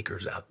Mark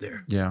Whitakers out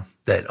there. Yeah.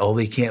 That all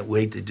they can't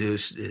wait to do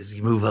is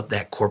move up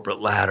that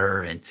corporate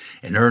ladder and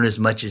earn as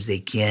much as they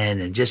can,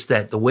 and just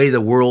that the way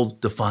the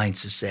world defines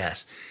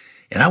success.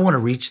 And I want to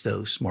reach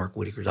those Mark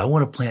Whitakers. I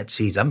want to plant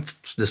seeds. I'm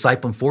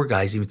discipling 4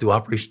 guys even through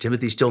Operation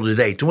Timothy still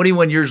today.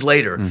 21 years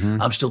later,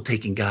 I'm still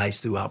taking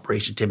guys through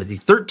Operation Timothy.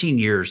 13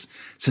 years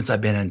since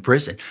I've been in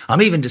prison.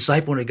 I'm even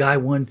discipling a guy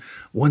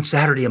one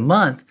Saturday a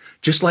month,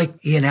 just like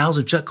Ian Howes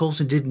and Chuck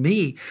Colson did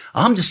me.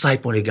 I'm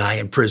discipling a guy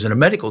in prison, a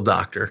medical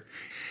doctor.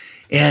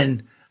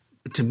 And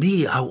to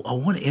me, I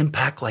want to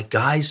impact like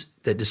guys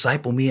that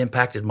disciple me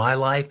impacted my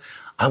life.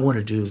 I want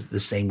to do the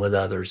same with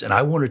others. And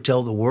I want to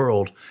tell the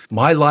world,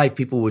 my life,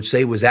 people would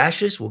say, was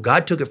ashes. Well,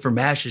 God took it from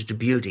ashes to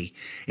beauty.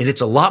 And it's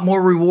a lot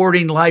more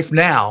rewarding life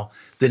now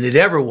than it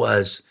ever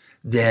was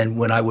than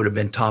when I would have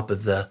been top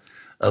of the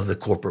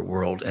corporate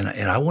world. And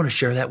I want to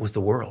share that with the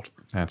world.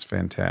 That's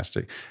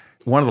fantastic.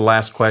 One of the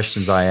last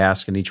questions I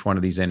ask in each one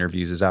of these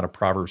interviews is out of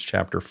Proverbs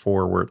chapter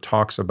 4, where it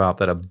talks about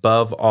that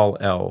above all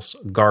else,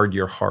 guard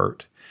your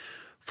heart,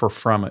 for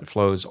from it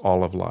flows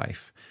all of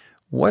life.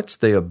 What's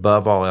the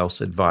above all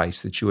else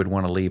advice that you would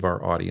want to leave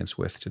our audience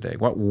with today?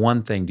 What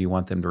one thing do you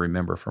want them to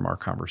remember from our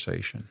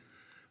conversation?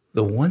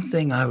 The one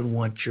thing I would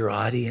want your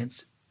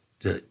audience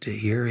to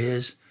hear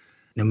is,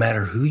 no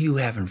matter who you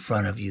have in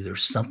front of you,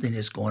 there's something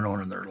that's going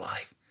on in their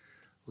life.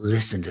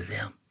 Listen to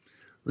them.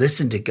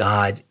 Listen to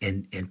God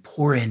and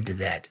pour into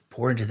that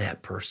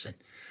person.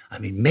 I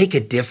mean, make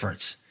a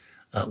difference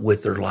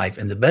with their life.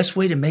 And the best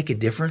way to make a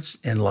difference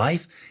in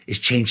life is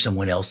change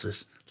someone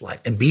else's life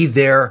and be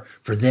there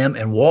for them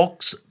and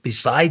walk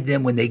beside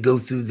them when they go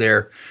through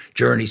their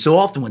journey. So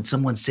often when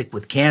someone's sick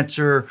with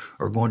cancer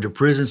or going to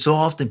prison, so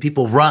often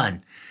people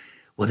run.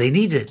 Well, they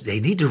need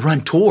to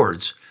run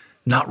towards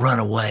not run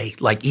away,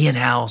 like Ian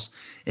Howes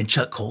and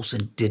Chuck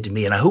Colson did to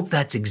me. And I hope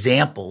that's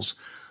examples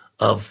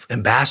of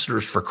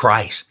ambassadors for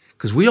Christ,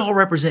 because we all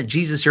represent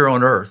Jesus here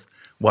on earth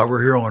while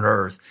we're here on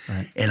earth.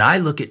 Right. And I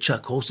look at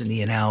Chuck Colson and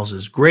Ian Howes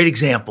as great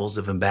examples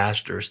of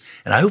ambassadors.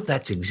 And I hope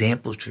that's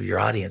examples to your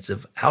audience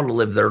of how to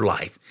live their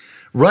life.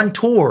 Run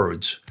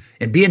towards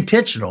and be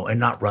intentional and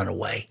not run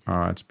away.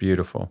 Oh, it's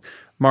beautiful.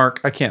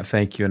 Mark, I can't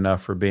thank you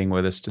enough for being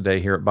with us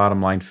today here at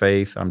Bottom Line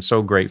Faith. I'm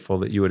so grateful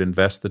that you would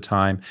invest the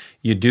time.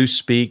 You do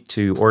speak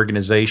to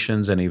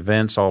organizations and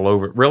events all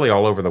over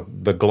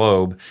the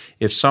globe.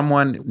 If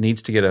someone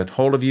needs to get a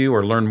hold of you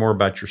or learn more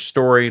about your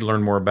story,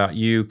 learn more about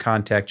you,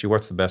 contact you,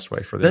 what's the best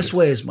way for them? Best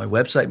way is my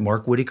website,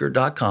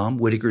 markwhitaker.com.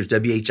 Whitaker is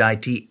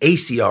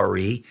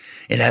WHITACRE,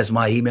 and has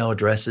my email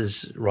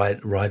addresses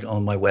right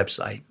on my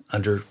website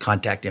under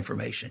contact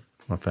information.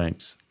 Well,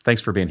 thanks.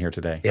 Thanks for being here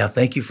today. Yeah,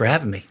 thank you for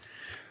having me.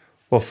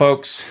 Well,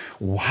 folks,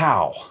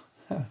 wow.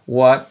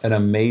 What an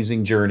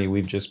amazing journey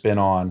we've just been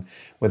on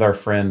with our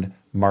friend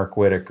Mark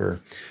Whitaker.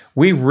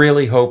 We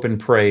really hope and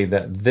pray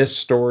that this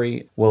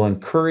story will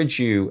encourage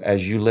you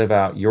as you live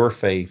out your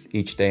faith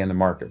each day in the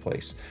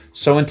marketplace.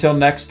 So until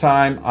next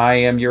time, I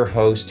am your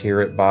host here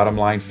at Bottom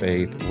Line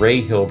Faith,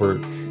 Ray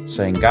Hilbert,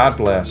 saying God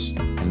bless,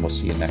 and we'll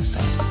see you next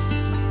time.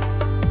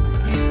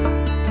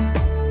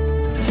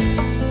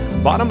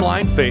 Bottom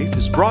Line Faith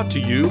is brought to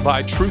you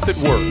by Truth at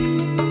Work.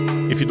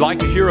 If you'd like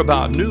to hear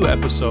about new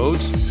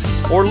episodes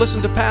or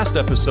listen to past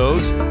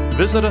episodes,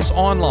 visit us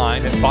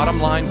online at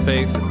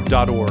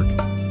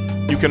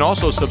bottomlinefaith.org. You can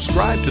also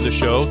subscribe to the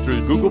show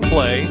through Google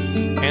Play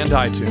and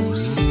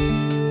iTunes.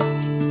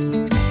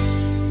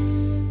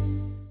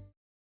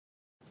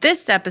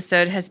 This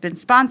episode has been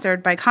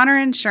sponsored by Connor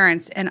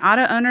Insurance and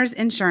Auto Owners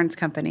Insurance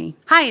Company.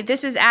 Hi,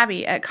 this is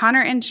Abby at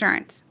Connor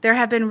Insurance. There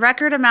have been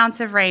record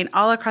amounts of rain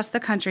all across the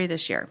country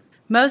this year.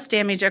 Most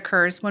damage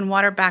occurs when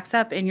water backs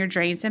up in your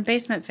drains and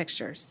basement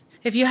fixtures.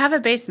 If you have a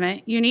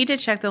basement, you need to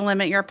check the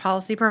limit your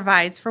policy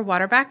provides for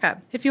water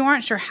backup. If you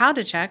aren't sure how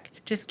to check,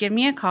 just give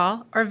me a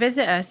call or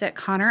visit us at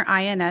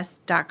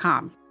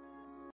connorins.com.